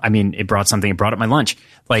brought something. It brought up my lunch.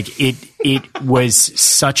 Like it was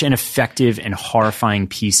such an effective and horrifying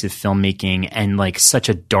piece of filmmaking, and like such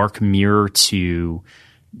a dark mirror to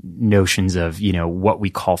notions of, you know, what we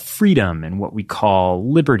call freedom and what we call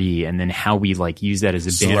liberty, and then how we like use that as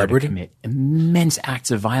a banner to commit immense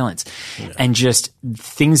acts of violence, and just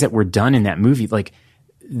things that were done in that movie, like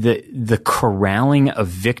the corralling of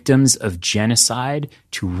victims of genocide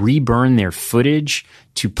to reburn their footage,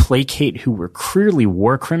 to placate who were clearly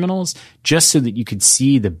war criminals, just so that you could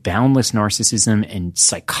see the boundless narcissism and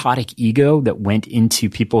psychotic ego that went into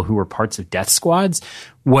people who were parts of death squads,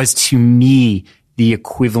 was to me the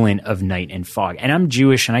equivalent of Night and Fog. And I'm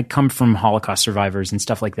Jewish and I come from Holocaust survivors and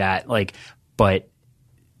stuff like that. Like, but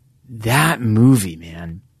that movie,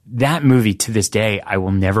 man, that movie to this day, I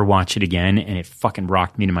will never watch it again. And it fucking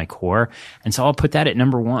rocked me to my core. And so I'll put that at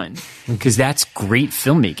number one, because that's great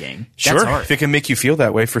filmmaking. Sure. If it can make you feel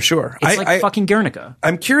that way, for sure. It's like fucking Guernica.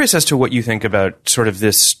 I'm curious as to what you think about sort of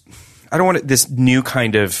this, this new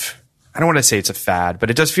kind of, I don't want to say it's a fad, but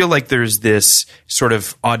it does feel like there's this sort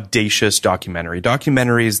of audacious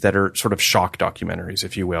documentaries that are sort of shock documentaries,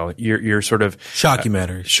 if you will. You're sort of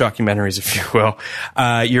shockumentaries, if you will.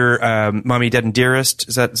 Your Mommy Dead and Dearest,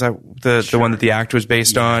 is that the one that the act was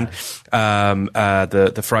based on?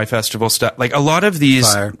 The Fry Festival stuff, like a lot of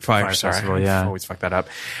these Fire Festival, I always fuck that up.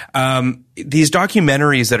 These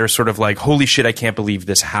documentaries that are sort of like, holy shit, I can't believe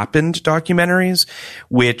this happened documentaries,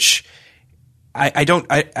 which I don't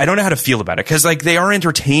know how to feel about it, because like they are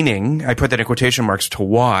entertaining. I put that in quotation marks, to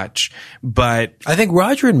watch, but I think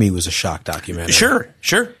Roger and Me was a shock documentary.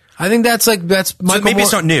 Sure. I think that's Michael so maybe Moore.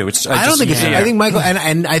 It's not new. I don't think it's new. I think Michael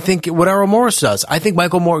and I think what Errol Morris does. I think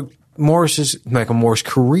Michael Moore's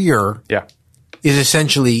career is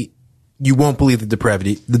essentially, you won't believe the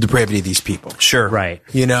depravity of these people. Sure. Right.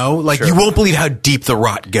 You know, like you won't believe how deep the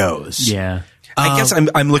rot goes. Yeah. I guess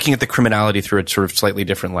I'm looking at the criminality through a sort of slightly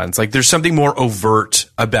different lens. Like there's something more overt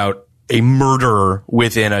about a murderer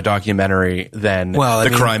within a documentary than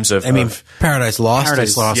crimes of. Paradise Lost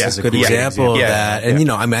is a good example of that. And you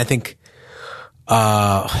know, I think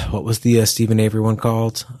what was the Stephen Avery one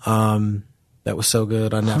called? That was so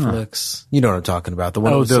good on Netflix. You know what I'm talking about? The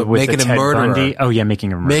one with Making a Murderer. Bundy? Oh yeah,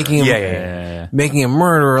 Making a Murderer. Making a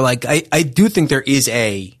Murderer. Like I do think there is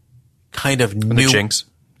a kind of new. The Jinx.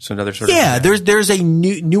 So another sort of there's a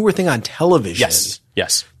newer thing on television.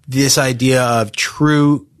 Yes. This idea of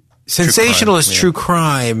sensationalist true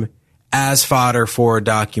crime as fodder for a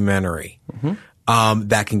documentary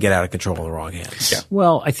that can get out of control in the wrong hands. Yeah.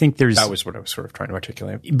 Well, I think that was what I was sort of trying to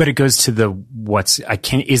articulate. But it goes to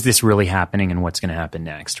is this really happening and what's going to happen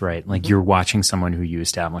next, right? Like you're watching someone who you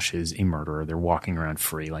establish is a murderer. They're walking around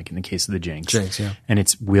free, like in the case of the Jinx. And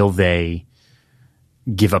it's, will they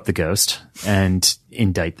give up the ghost and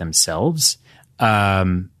indict themselves? You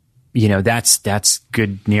know, that's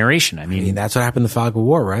good narration. I mean, that's what happened in the Fog of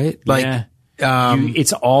War, right? Like,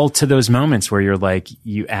 it's all to those moments where you're like,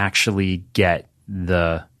 you actually get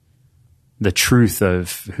the truth of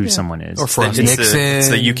who someone is. Or Frost Nixon. It's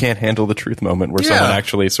the you can't handle the truth moment where someone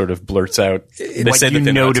actually sort of blurts out what you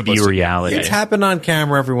know to be reality. It's happened on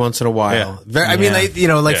camera every once in a while. I mean,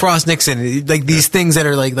 like Frost Nixon, like these things that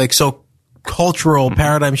are like so cultural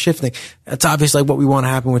paradigm shifting. That's obviously like what we want to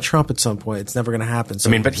happen with Trump at some point. It's never going to happen. So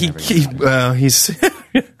but he's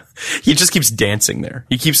he just keeps dancing there.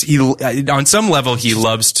 He on some level he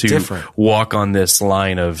loves to walk on this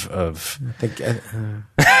line of.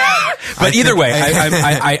 But either way,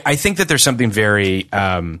 I think that there's something very.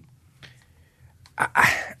 I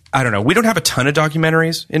don't know. We don't have a ton of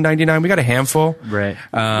documentaries in '99. We got a handful. Right.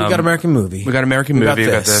 We got American Movie. We got American Movie. We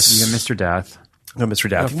got this. You got Mr. Death. No, Mr.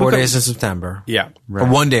 Death. 4 days in September. Yeah. Right.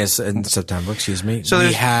 Or 1 day in September, excuse me. So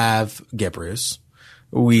we have Gabrius.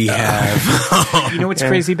 We have... You know what's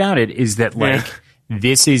crazy about it is that, like,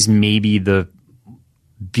 this is maybe the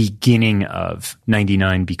beginning of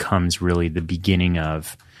 99 becomes really the beginning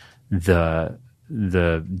of the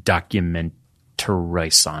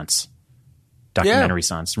documentary science,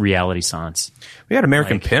 reality science. We had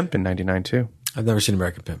American Pimp in 99 too. I've never seen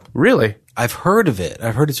American Pimp. Really? I've heard of it.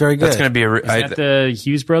 I've heard it's very good. That's going to be Is that the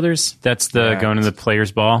Hughes brothers? That's the going to the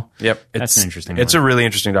Players Ball? Yep. That's an interesting It's a really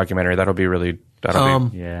interesting documentary. That'll be it's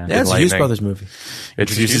a Hughes brothers movie. It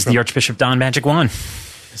introduces the Archbishop Don Magic Wand.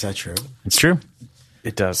 Is that true? It's true.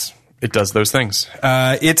 It does. It does those things.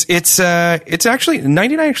 It's actually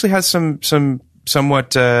 99 actually has some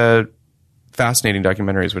somewhat fascinating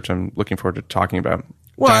documentaries, which I'm looking forward to talking about.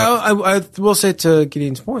 Well, I will say to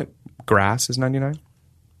Gideon's point, Grass is 99.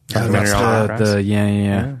 Documentary on Grass.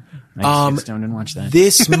 I just didn't watch that.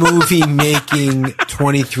 This movie making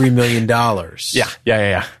 $23 million.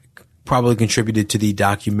 Yeah. probably contributed to the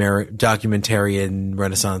documentarian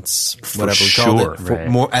renaissance, whatever we call it,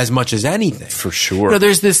 more as much as anything. For sure. You know,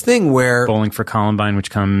 there's this thing where Bowling for Columbine, which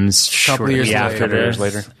comes shortly after years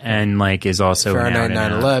later, and like is also Fahrenheit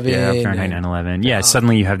 9/11. Fahrenheit 9/11. Yeah,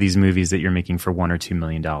 suddenly you have these movies that you're making for $1 or $2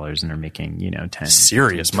 million, and are making 10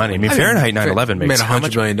 serious money. I mean, Fahrenheit 9/11 made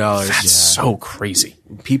 $100 million. That's so crazy.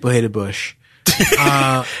 People hated Bush.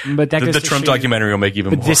 But that goes the Trump documentary will make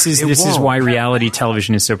even more. This is why reality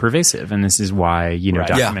television is so pervasive, and this is why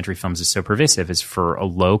documentary films is so pervasive. Is for a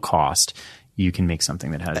low cost, you can make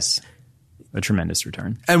something that has a tremendous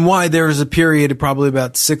return. And why there was a period probably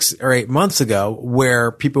about 6 or 8 months ago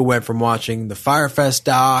where people went from watching the Firefest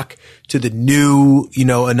doc to the new,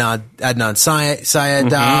 Adnan Syed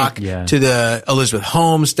doc to the Elizabeth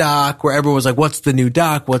Holmes doc, where everyone was like, what's the new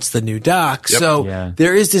doc? What's the new doc? Yep. So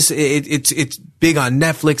there is this, it's big on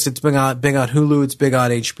Netflix. It's big on Hulu. It's big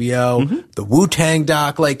on HBO. The Wu-Tang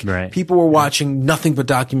doc, people were watching nothing but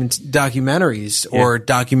documentaries or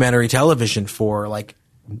documentary television for like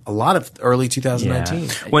a lot of early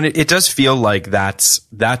 2019. When it does feel like that's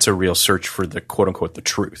a real search for the quote unquote the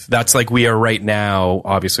truth. That's like we are right now.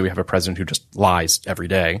 Obviously, we have a president who just lies every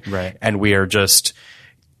day, right? And we are just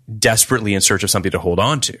desperately in search of something to hold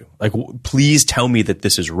on to. Like, please tell me that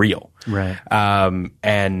this is real, right?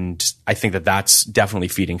 And I think that that's definitely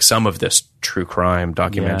feeding some of this true crime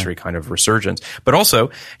documentary kind of resurgence. But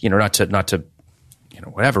also, not to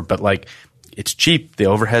whatever, but like, it's cheap. The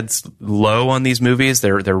overhead's low on these movies.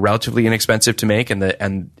 They're relatively inexpensive to make,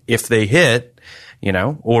 and if they hit,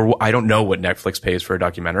 or I don't know what Netflix pays for a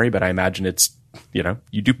documentary, but I imagine it's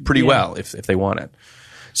you do pretty well if they want it.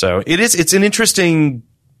 So it's an interesting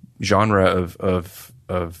genre of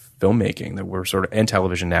filmmaking that we're sort of and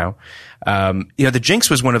television now. The Jinx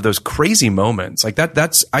was one of those crazy moments like that.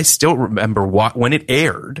 That's I still remember when it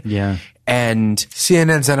aired. Yeah, and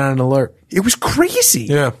CNN sent out an alert. It was crazy.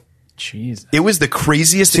 Yeah. Jeez. It was the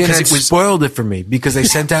craziest because it was spoiled it for me because they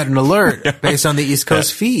sent out an alert based on the East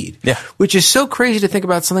Coast feed. Yeah. Which is so crazy to think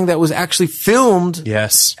about something that was actually filmed.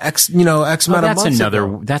 Yes. X amount of months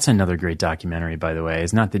ago. That's another great documentary, by the way.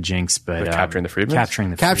 It's not The Jinx, but Capturing the Freedmans. Capturing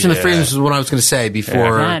the Freedmans was what I was going to say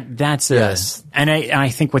before. That's and I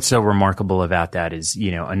think what's so remarkable about that is,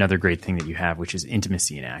 another great thing that you have, which is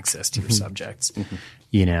intimacy and access to your subjects.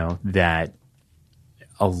 That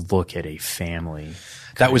a look at a family.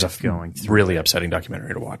 That was a really upsetting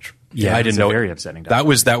documentary to watch. Yeah, I didn't know. Very upsetting. That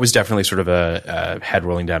was definitely sort of a head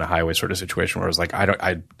rolling down a highway sort of situation where I was like,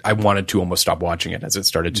 I wanted to almost stop watching it as it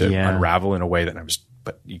started to unravel in a way that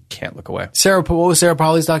but you can't look away. What was Sarah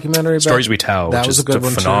Polley's documentary about? Stories We Tell, which is a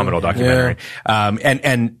phenomenal documentary. Yeah.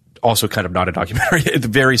 And also kind of not a documentary. It's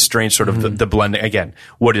very strange sort of the blending. Again,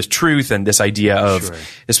 what is truth and this idea of,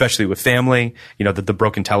 especially with family, the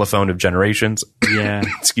broken telephone of generations. Yeah.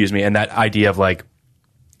 Excuse me. And that idea of like,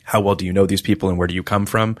 how well do you know these people and where do you come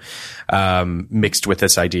from? Mixed with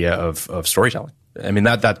this idea of storytelling. I mean,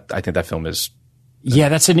 I think that film is. Yeah,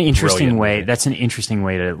 that's an interesting way. That's an interesting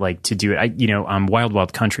way to do it. Wild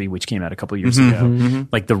Wild Country, which came out a couple of years ago,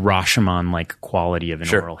 like the Rashomon quality of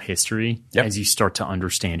an oral history, as you start to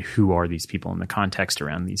understand who are these people and the context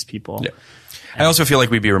around these people. Yeah. I also feel like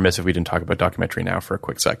we'd be remiss if we didn't talk about documentary now for a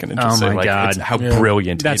quick second and just say how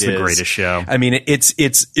brilliant that's it is. The greatest show. I mean, it's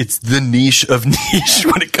the niche of niche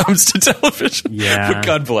when it comes to television. Yeah. But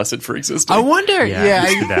God bless it for existing. I wonder.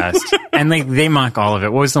 It's the best. And they mock all of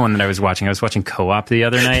it. What was the one that I was watching? I was watching Co-op the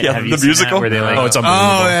other night. Yeah, Have you the seen musical. That, where they it's unbelievable.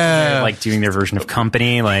 Oh yeah. They're doing their version of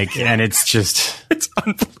Company, and it's just it's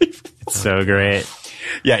unbelievable. It's so great.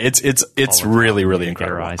 Yeah, it's really, really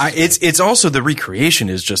incredible. It's also the recreation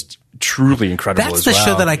is just truly incredible. That's the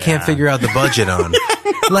show that I can't figure out the budget on.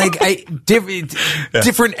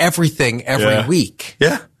 Different everything every week.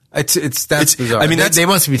 Yeah. It's bizarre. I mean, they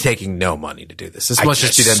must be taking no money to do this. This must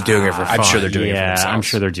just be them doing it for fun. I'm sure they're doing it for themselves. I'm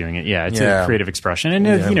sure they're doing it. Yeah, it's a creative expression, and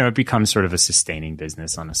it becomes sort of a sustaining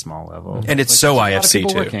business on a small level. And it's so IFC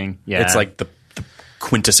too. Working. Yeah, it's like the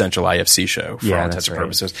quintessential IFC show for all intents and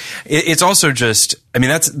purposes. It's also just, I mean,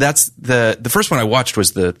 that's the first one I watched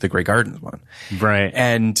was the Grey Gardens one, right?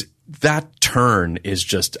 And that turn is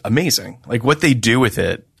just amazing. Like what they do with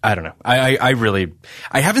it. I don't know. I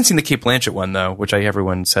haven't seen the Cate Blanchett one though, which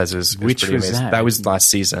everyone says is which pretty was amazing. That was last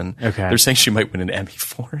season. Okay. They're saying she might win an Emmy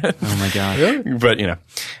for it. Oh my God. But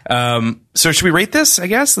so should we rate this? I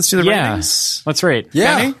guess let's do the ratings. Let's rate.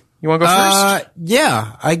 Yeah. Kenny, you want to go first?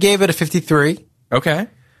 Yeah. I gave it a 53. Okay.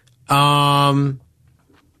 I'm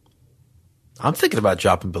thinking about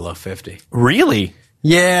dropping below 50. Really?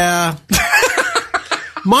 Yeah.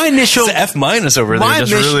 My initial it's F- over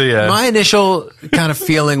there. My initial kind of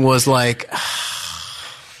feeling was like,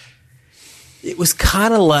 it was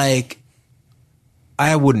kind of like,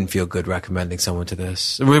 I wouldn't feel good recommending someone to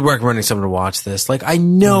watch this. Like, I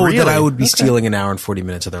know that I would be stealing an hour and 40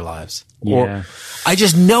 minutes of their lives. Yeah. Or, I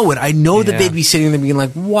just know it. I know that they'd be sitting there being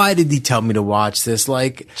like, why did he tell me to watch this?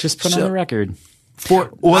 Like, just put on the record.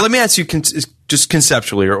 Let me ask you just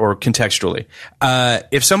conceptually or contextually.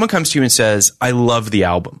 If someone comes to you and says, I love the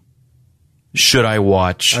album, should I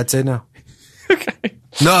watch? I'd say no. Okay.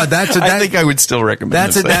 No, I think I would still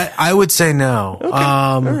recommend that. I would say no. Okay.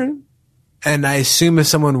 All right. And I assume if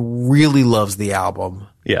someone really loves the album,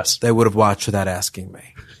 yes, they would have watched without asking me.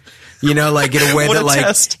 You know, like in a way that, like,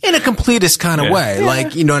 test. in a completist kind of way. Yeah.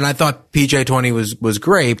 Like, you know, and I thought PJ20 was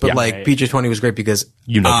great, but PJ20 was great because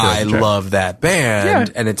I love that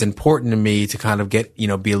band and it's important to me to kind of get, you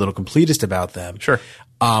know, be a little completist about them. Sure.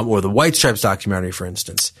 Or the White Stripes documentary, for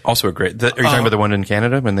instance. Also a great, are you talking about the one in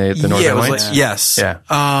Canada when the Northern Lights? Like, yes. Yeah.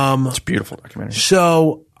 It's a beautiful documentary.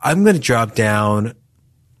 So I'm going to drop down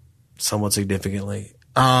somewhat significantly,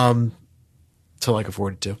 to like a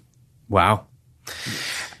 42. Wow.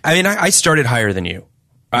 I mean, I started higher than you.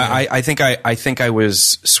 Yeah. I think I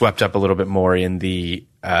was swept up a little bit more in the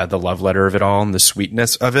love letter of it all and the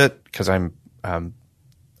sweetness of it because I'm a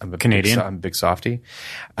Canadian. I'm a big softie.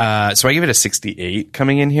 So I give it a 68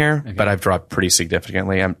 coming in here, but I've dropped pretty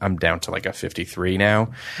significantly. I'm down to like a 53 now.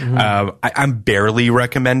 Mm-hmm. I'm barely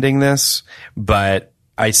recommending this, but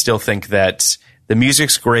I still think that the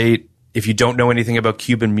music's great. If you don't know anything about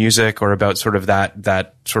Cuban music or about sort of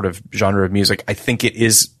that sort of genre of music, I think it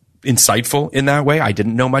is insightful in that way. I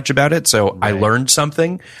didn't know much about it, so I learned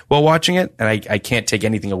something while watching it, and I can't take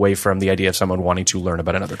anything away from the idea of someone wanting to learn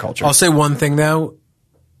about another culture. I'll say one thing though.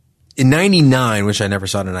 In 99, which I never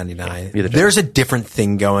saw in 99, there's a different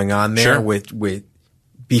thing going on there with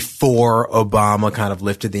before Obama kind of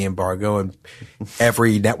lifted the embargo and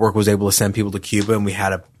every network was able to send people to Cuba, and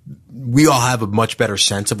we all have a much better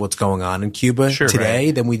sense of what's going on in Cuba today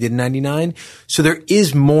than we did in 99. So there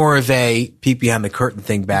is more of a peek behind the curtain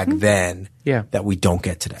thing back then that we don't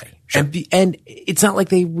get today. Sure. And it's not like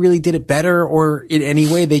they really did it better or in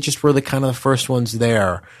any way. They just were the kind of the first ones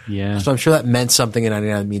there. Yeah. So I'm sure that meant something in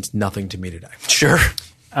 99 that means nothing to me today. Sure.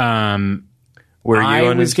 I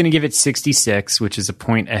was going to give it 66, which is a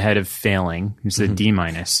point ahead of failing. It's a D-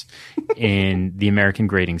 in the American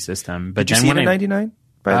grading system. But did you see it in 99?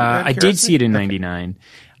 I did see it in 99.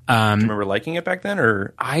 Do you remember liking it back then,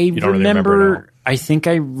 or I remember? I think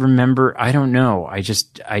I remember. I don't know. I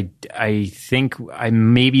think I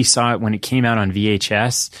maybe saw it when it came out on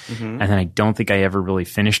VHS, and then I don't think I ever really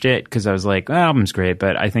finished it because I was like, "The album's great,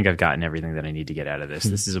 but I think I've gotten everything that I need to get out of this.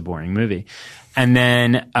 This is a boring movie." And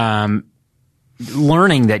then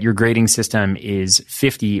learning that your grading system is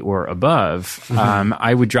 50 or above,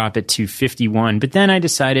 I would drop it to 51. But then I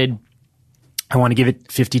decided I want to give it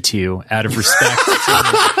 52 out of respect.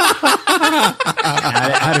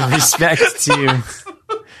 out of respect to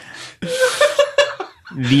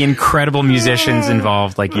the incredible musicians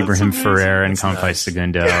involved, like Ibrahim Ferrer and Compay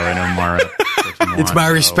Segundo and Omar. It's my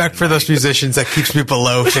respect for those musicians that keeps me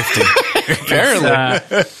below 50. Apparently,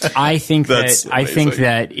 I think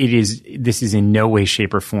that this is in no way,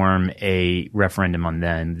 shape, or form a referendum on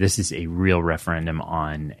them. This is a real referendum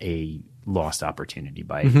on a lost opportunity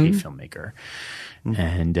by a filmmaker,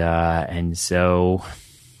 and so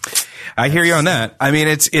I hear you on that. I mean,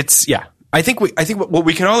 it's I think what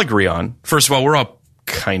we can all agree on. First of all, we're all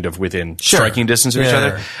kind of within striking distance of each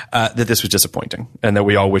other, that this was disappointing and that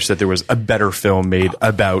we all wish that there was a better film made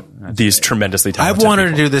about these tremendously talented I've wanted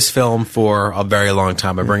people. to do this film for a very long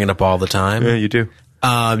time. I bring it up all the time. Yeah, you do.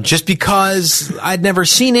 Just because I'd never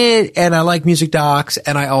seen it and I like music docs,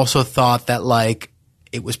 and I also thought that like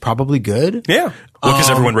it was probably good. Yeah. Well, because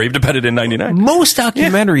everyone raved about it in 99. Most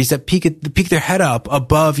documentaries that peek their head up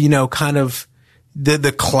above, you know, kind of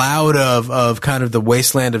the cloud of kind of the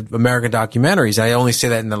wasteland of American documentaries. I only say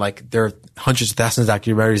that in there are hundreds of thousands of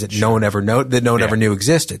documentaries that no one ever ever knew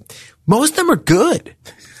existed. Most of them are good.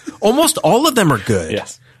 Almost all of them are good.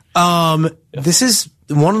 Yes. This is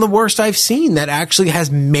one of the worst I've seen that actually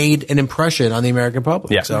has made an impression on the American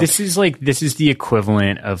public. Yeah. So. This is the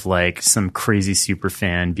equivalent of like some crazy super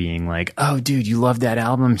fan being like, "Oh, dude, you love that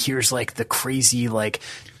album? Here's like the crazy like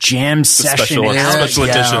jam session special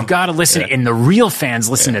edition. You've got to listen." And the real fans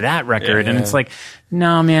listen to that record, and it's like,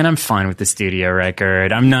 "No, man, I'm fine with the studio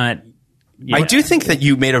record. I'm not." I do think that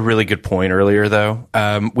you made a really good point earlier, though,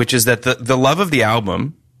 which is that the love of the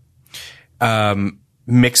album,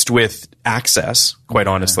 mixed with access, quite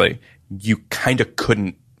honestly, you kind of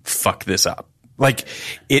couldn't fuck this up. Like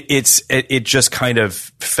it just kind of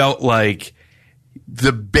felt like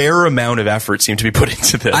the bare amount of effort seemed to be put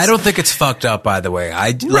into this. I don't think it's fucked up, by the way.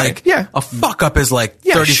 yeah. A fuck up is like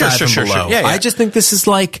 35 and below. Yeah, yeah. I just think this is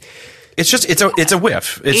like, it's a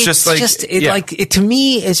whiff. It's just like, to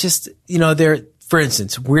me, it's just, there, for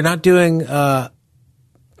instance, we're not doing, you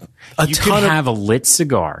could have a lit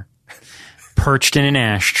cigar perched in an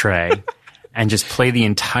ashtray and just play the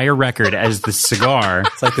entire record as the cigar.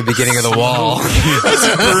 It's like the beginning of The Wall.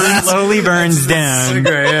 slowly burns down.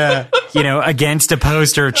 Yeah. Against a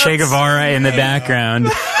poster of Che Guevara in the background.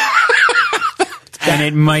 And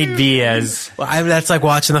it might be as... Well, that's like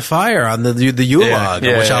watching the fire on the Yule-log,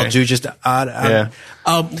 which I'll do just on.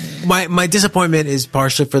 My disappointment is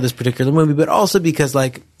partially for this particular movie, but also because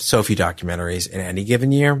like so few documentaries in any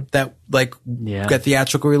given year that get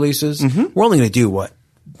theatrical releases. Mm-hmm. We're only going to do what?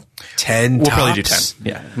 10 We'll tops? probably do 10.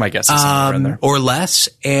 Yeah, my guess is somewhere in there. Or less,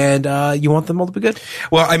 and you want them all to be good?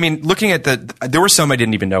 Well, I mean, looking at there were some I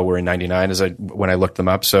didn't even know were in 99 when I looked them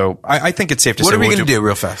up, so I think it's safe to say... What are we going to do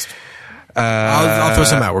real fast? I'll throw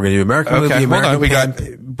some out. We're going to do American movie, American We Pimp. got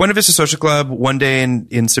Buena Vista Social Club, One Day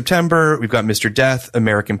in September. We've got Mr. Death,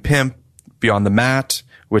 American Pimp, Beyond the Mat,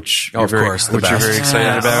 which you're very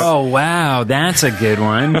excited about. Oh, wow. That's a good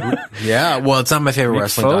one. Yeah. Well, it's not my favorite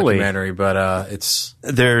wrestling Foley. documentary, but it's...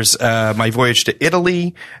 There's My Voyage to Italy.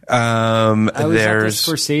 Is that the There's...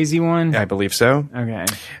 Scorsese one? I believe so. Okay.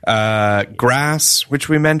 Grass, which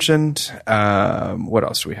we mentioned. What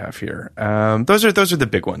else do we have here? Those are the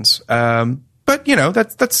big ones. But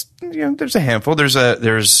that's there's a handful.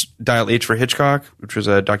 There's Dial H for Hitchcock, which was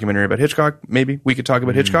a documentary about Hitchcock. Maybe we could talk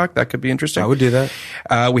about Hitchcock. That could be interesting. I would do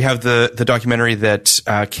that. We have the documentary that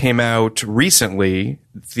came out recently,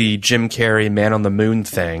 the Jim Carrey Man on the Moon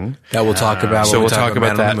thing. That we'll talk about. So we'll talk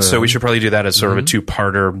about that. So we should probably do that as sort of a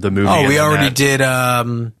two-parter. The movie. Oh, we already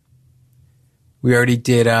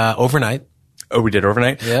did Overnight. Oh, we did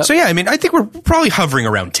Overnight? Yep. So, yeah, I mean, I think we're probably hovering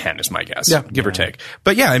around 10 is my guess. Yeah. Give or take.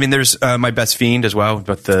 But, yeah, I mean, there's My Best Fiend as well,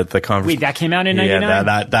 but the conversation. Wait, that came out in 99? Yeah,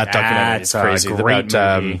 that documentary is crazy. That's a great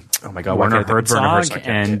movie. Oh, my God. Werner Herzog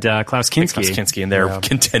and Klaus Kinski. Klaus Kinski and their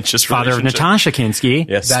contentious Father of relationship. Natasha Kinski.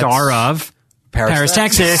 Yes. Star of Paris,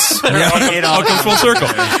 Texas. It all comes full circle.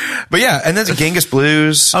 But, yeah, and then there's Genghis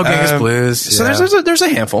Blues. Oh, Genghis Blues. So yeah. there's a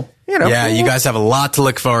handful. Yeah, you guys have a lot to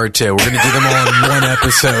look forward to. We're going to do them all in one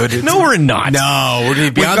episode. No, we're not. No, we're going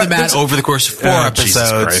to be Beyond the Mat over the course of 4 episodes. Jesus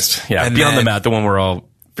Christ. Yeah, and Beyond the Mat, the one we're all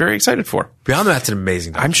very excited for. Beyond the Mat's an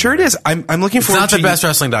amazing documentary. I'm sure it is. I'm looking forward to... It's not the best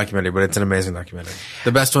wrestling documentary, but it's an amazing documentary.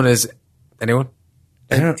 The best one is... Anyone?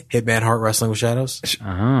 Hitman Heart Wrestling with Shadows?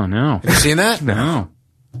 Oh, no. Have you seen that? No.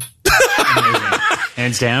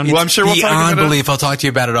 Hands down. Well, I'm sure we'll talk about it. Beyond belief. I'll talk to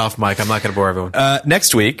you about it off mic. I'm not going to bore everyone.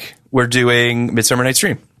 Next week, we're doing Midsummer Night's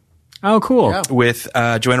Dream. Oh, cool. Yeah. With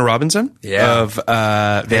Joanna Robinson of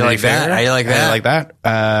Vanity Fair. How you like that? I like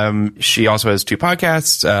that. She also has 2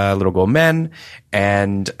 podcasts, Little Gold Men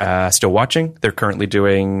and Still Watching. They're currently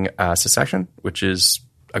doing Secession, which is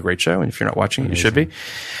a great show, and if you're not watching it, you should be.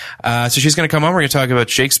 So she's going to come on. We're going to talk about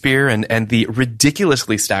Shakespeare and the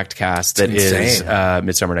ridiculously stacked cast that is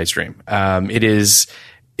Midsummer Night's Dream. It's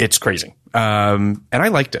crazy. And I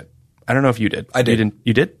liked it. I don't know if you did. I did.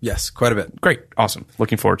 You did? Yes, quite a bit. Great. Awesome.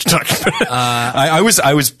 Looking forward to talking about it.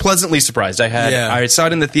 I was pleasantly surprised. I saw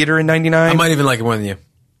it in the theater in 99. I might even like it more than you.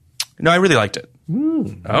 No, I really liked it.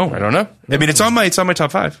 Oh, I don't know. I mean, it's on my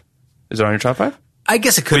top 5. Is it on your top 5? I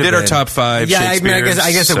guess it could We have did been. our top 5 Yeah, I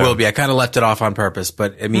guess it so- will be. I kind of left it off on purpose,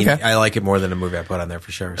 but I mean, Okay. I like it more than a movie I put on there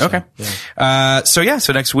for sure. So, Okay. yeah.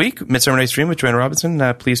 So next week, Midsummer Night's Dream with Joanna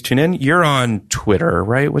Robinson. Please tune in. You're on Twitter,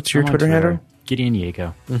 right? What's your Twitter handle? Gideon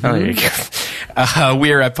Yago. Oh, there you go.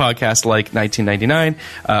 We are at Podcast Like 1999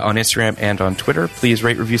 on Instagram and on Twitter. Please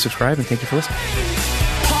rate, review, subscribe, and thank you for listening.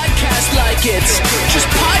 Podcast like it. Just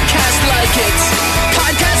podcast like it.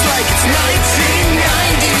 Podcast like it's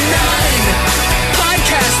 1999.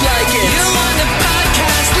 Podcast like it. You want a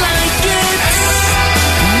podcast like it?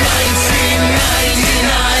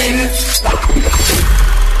 1999.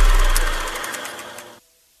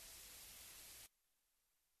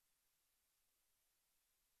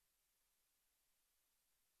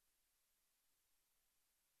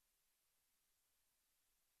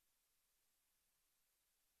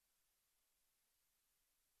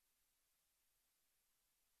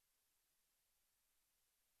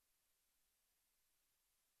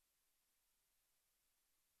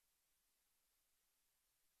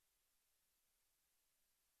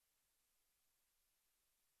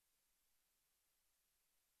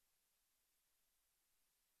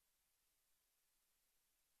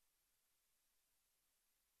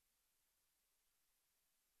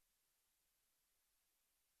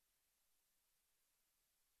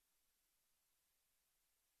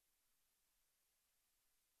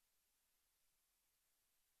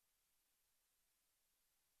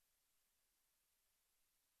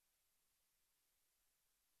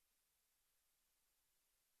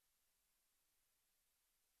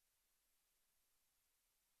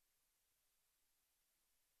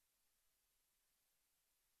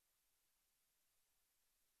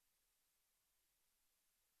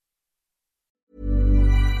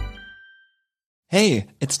 Hey,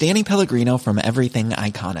 it's Danny Pellegrino from Everything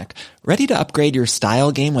Iconic. Ready to upgrade your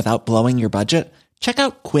style game without blowing your budget? Check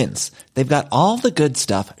out Quince. They've got all the good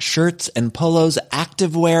stuff, shirts and polos,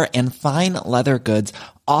 activewear, and fine leather goods,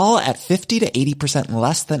 all at 50 to 80%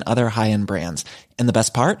 less than other high-end brands. And the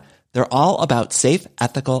best part? They're all about safe,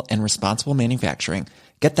 ethical, and responsible manufacturing.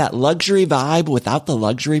 Get that luxury vibe without the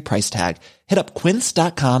luxury price tag. Hit up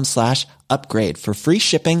quince.com/upgrade for free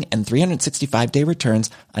shipping and 365-day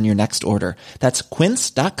returns on your next order. That's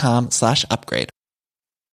quince.com/upgrade.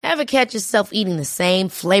 Ever catch yourself eating the same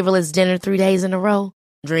flavorless dinner 3 days in a row?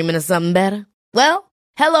 Dreaming of something better? Well,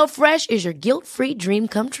 HelloFresh is your guilt-free dream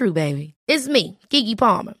come true, baby. It's me, Keke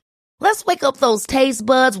Palmer. Let's wake up those taste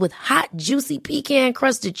buds with hot, juicy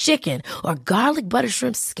pecan-crusted chicken or garlic butter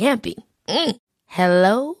shrimp scampi.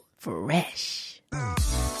 Hello Fresh.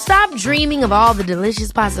 Stop dreaming of all the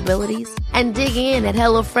delicious possibilities and dig in at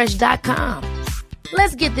HelloFresh.com.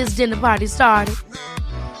 Let's get this dinner party started.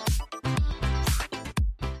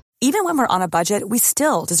 Even when we're on a budget, we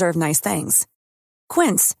still deserve nice things.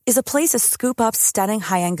 Quince is a place to scoop up stunning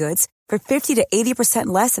high-end goods for 50 to 80%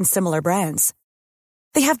 less than similar brands.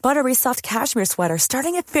 They have buttery soft cashmere sweaters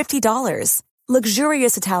starting at $50,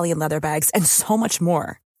 luxurious Italian leather bags, and so much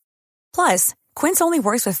more. Plus, Quince only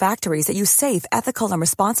works with factories that use safe, ethical, and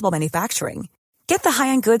responsible manufacturing. Get the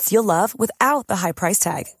high-end goods you'll love without the high price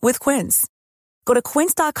tag with Quince. Go to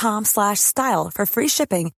quince.com/style for free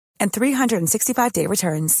shipping and 365-day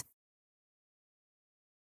returns.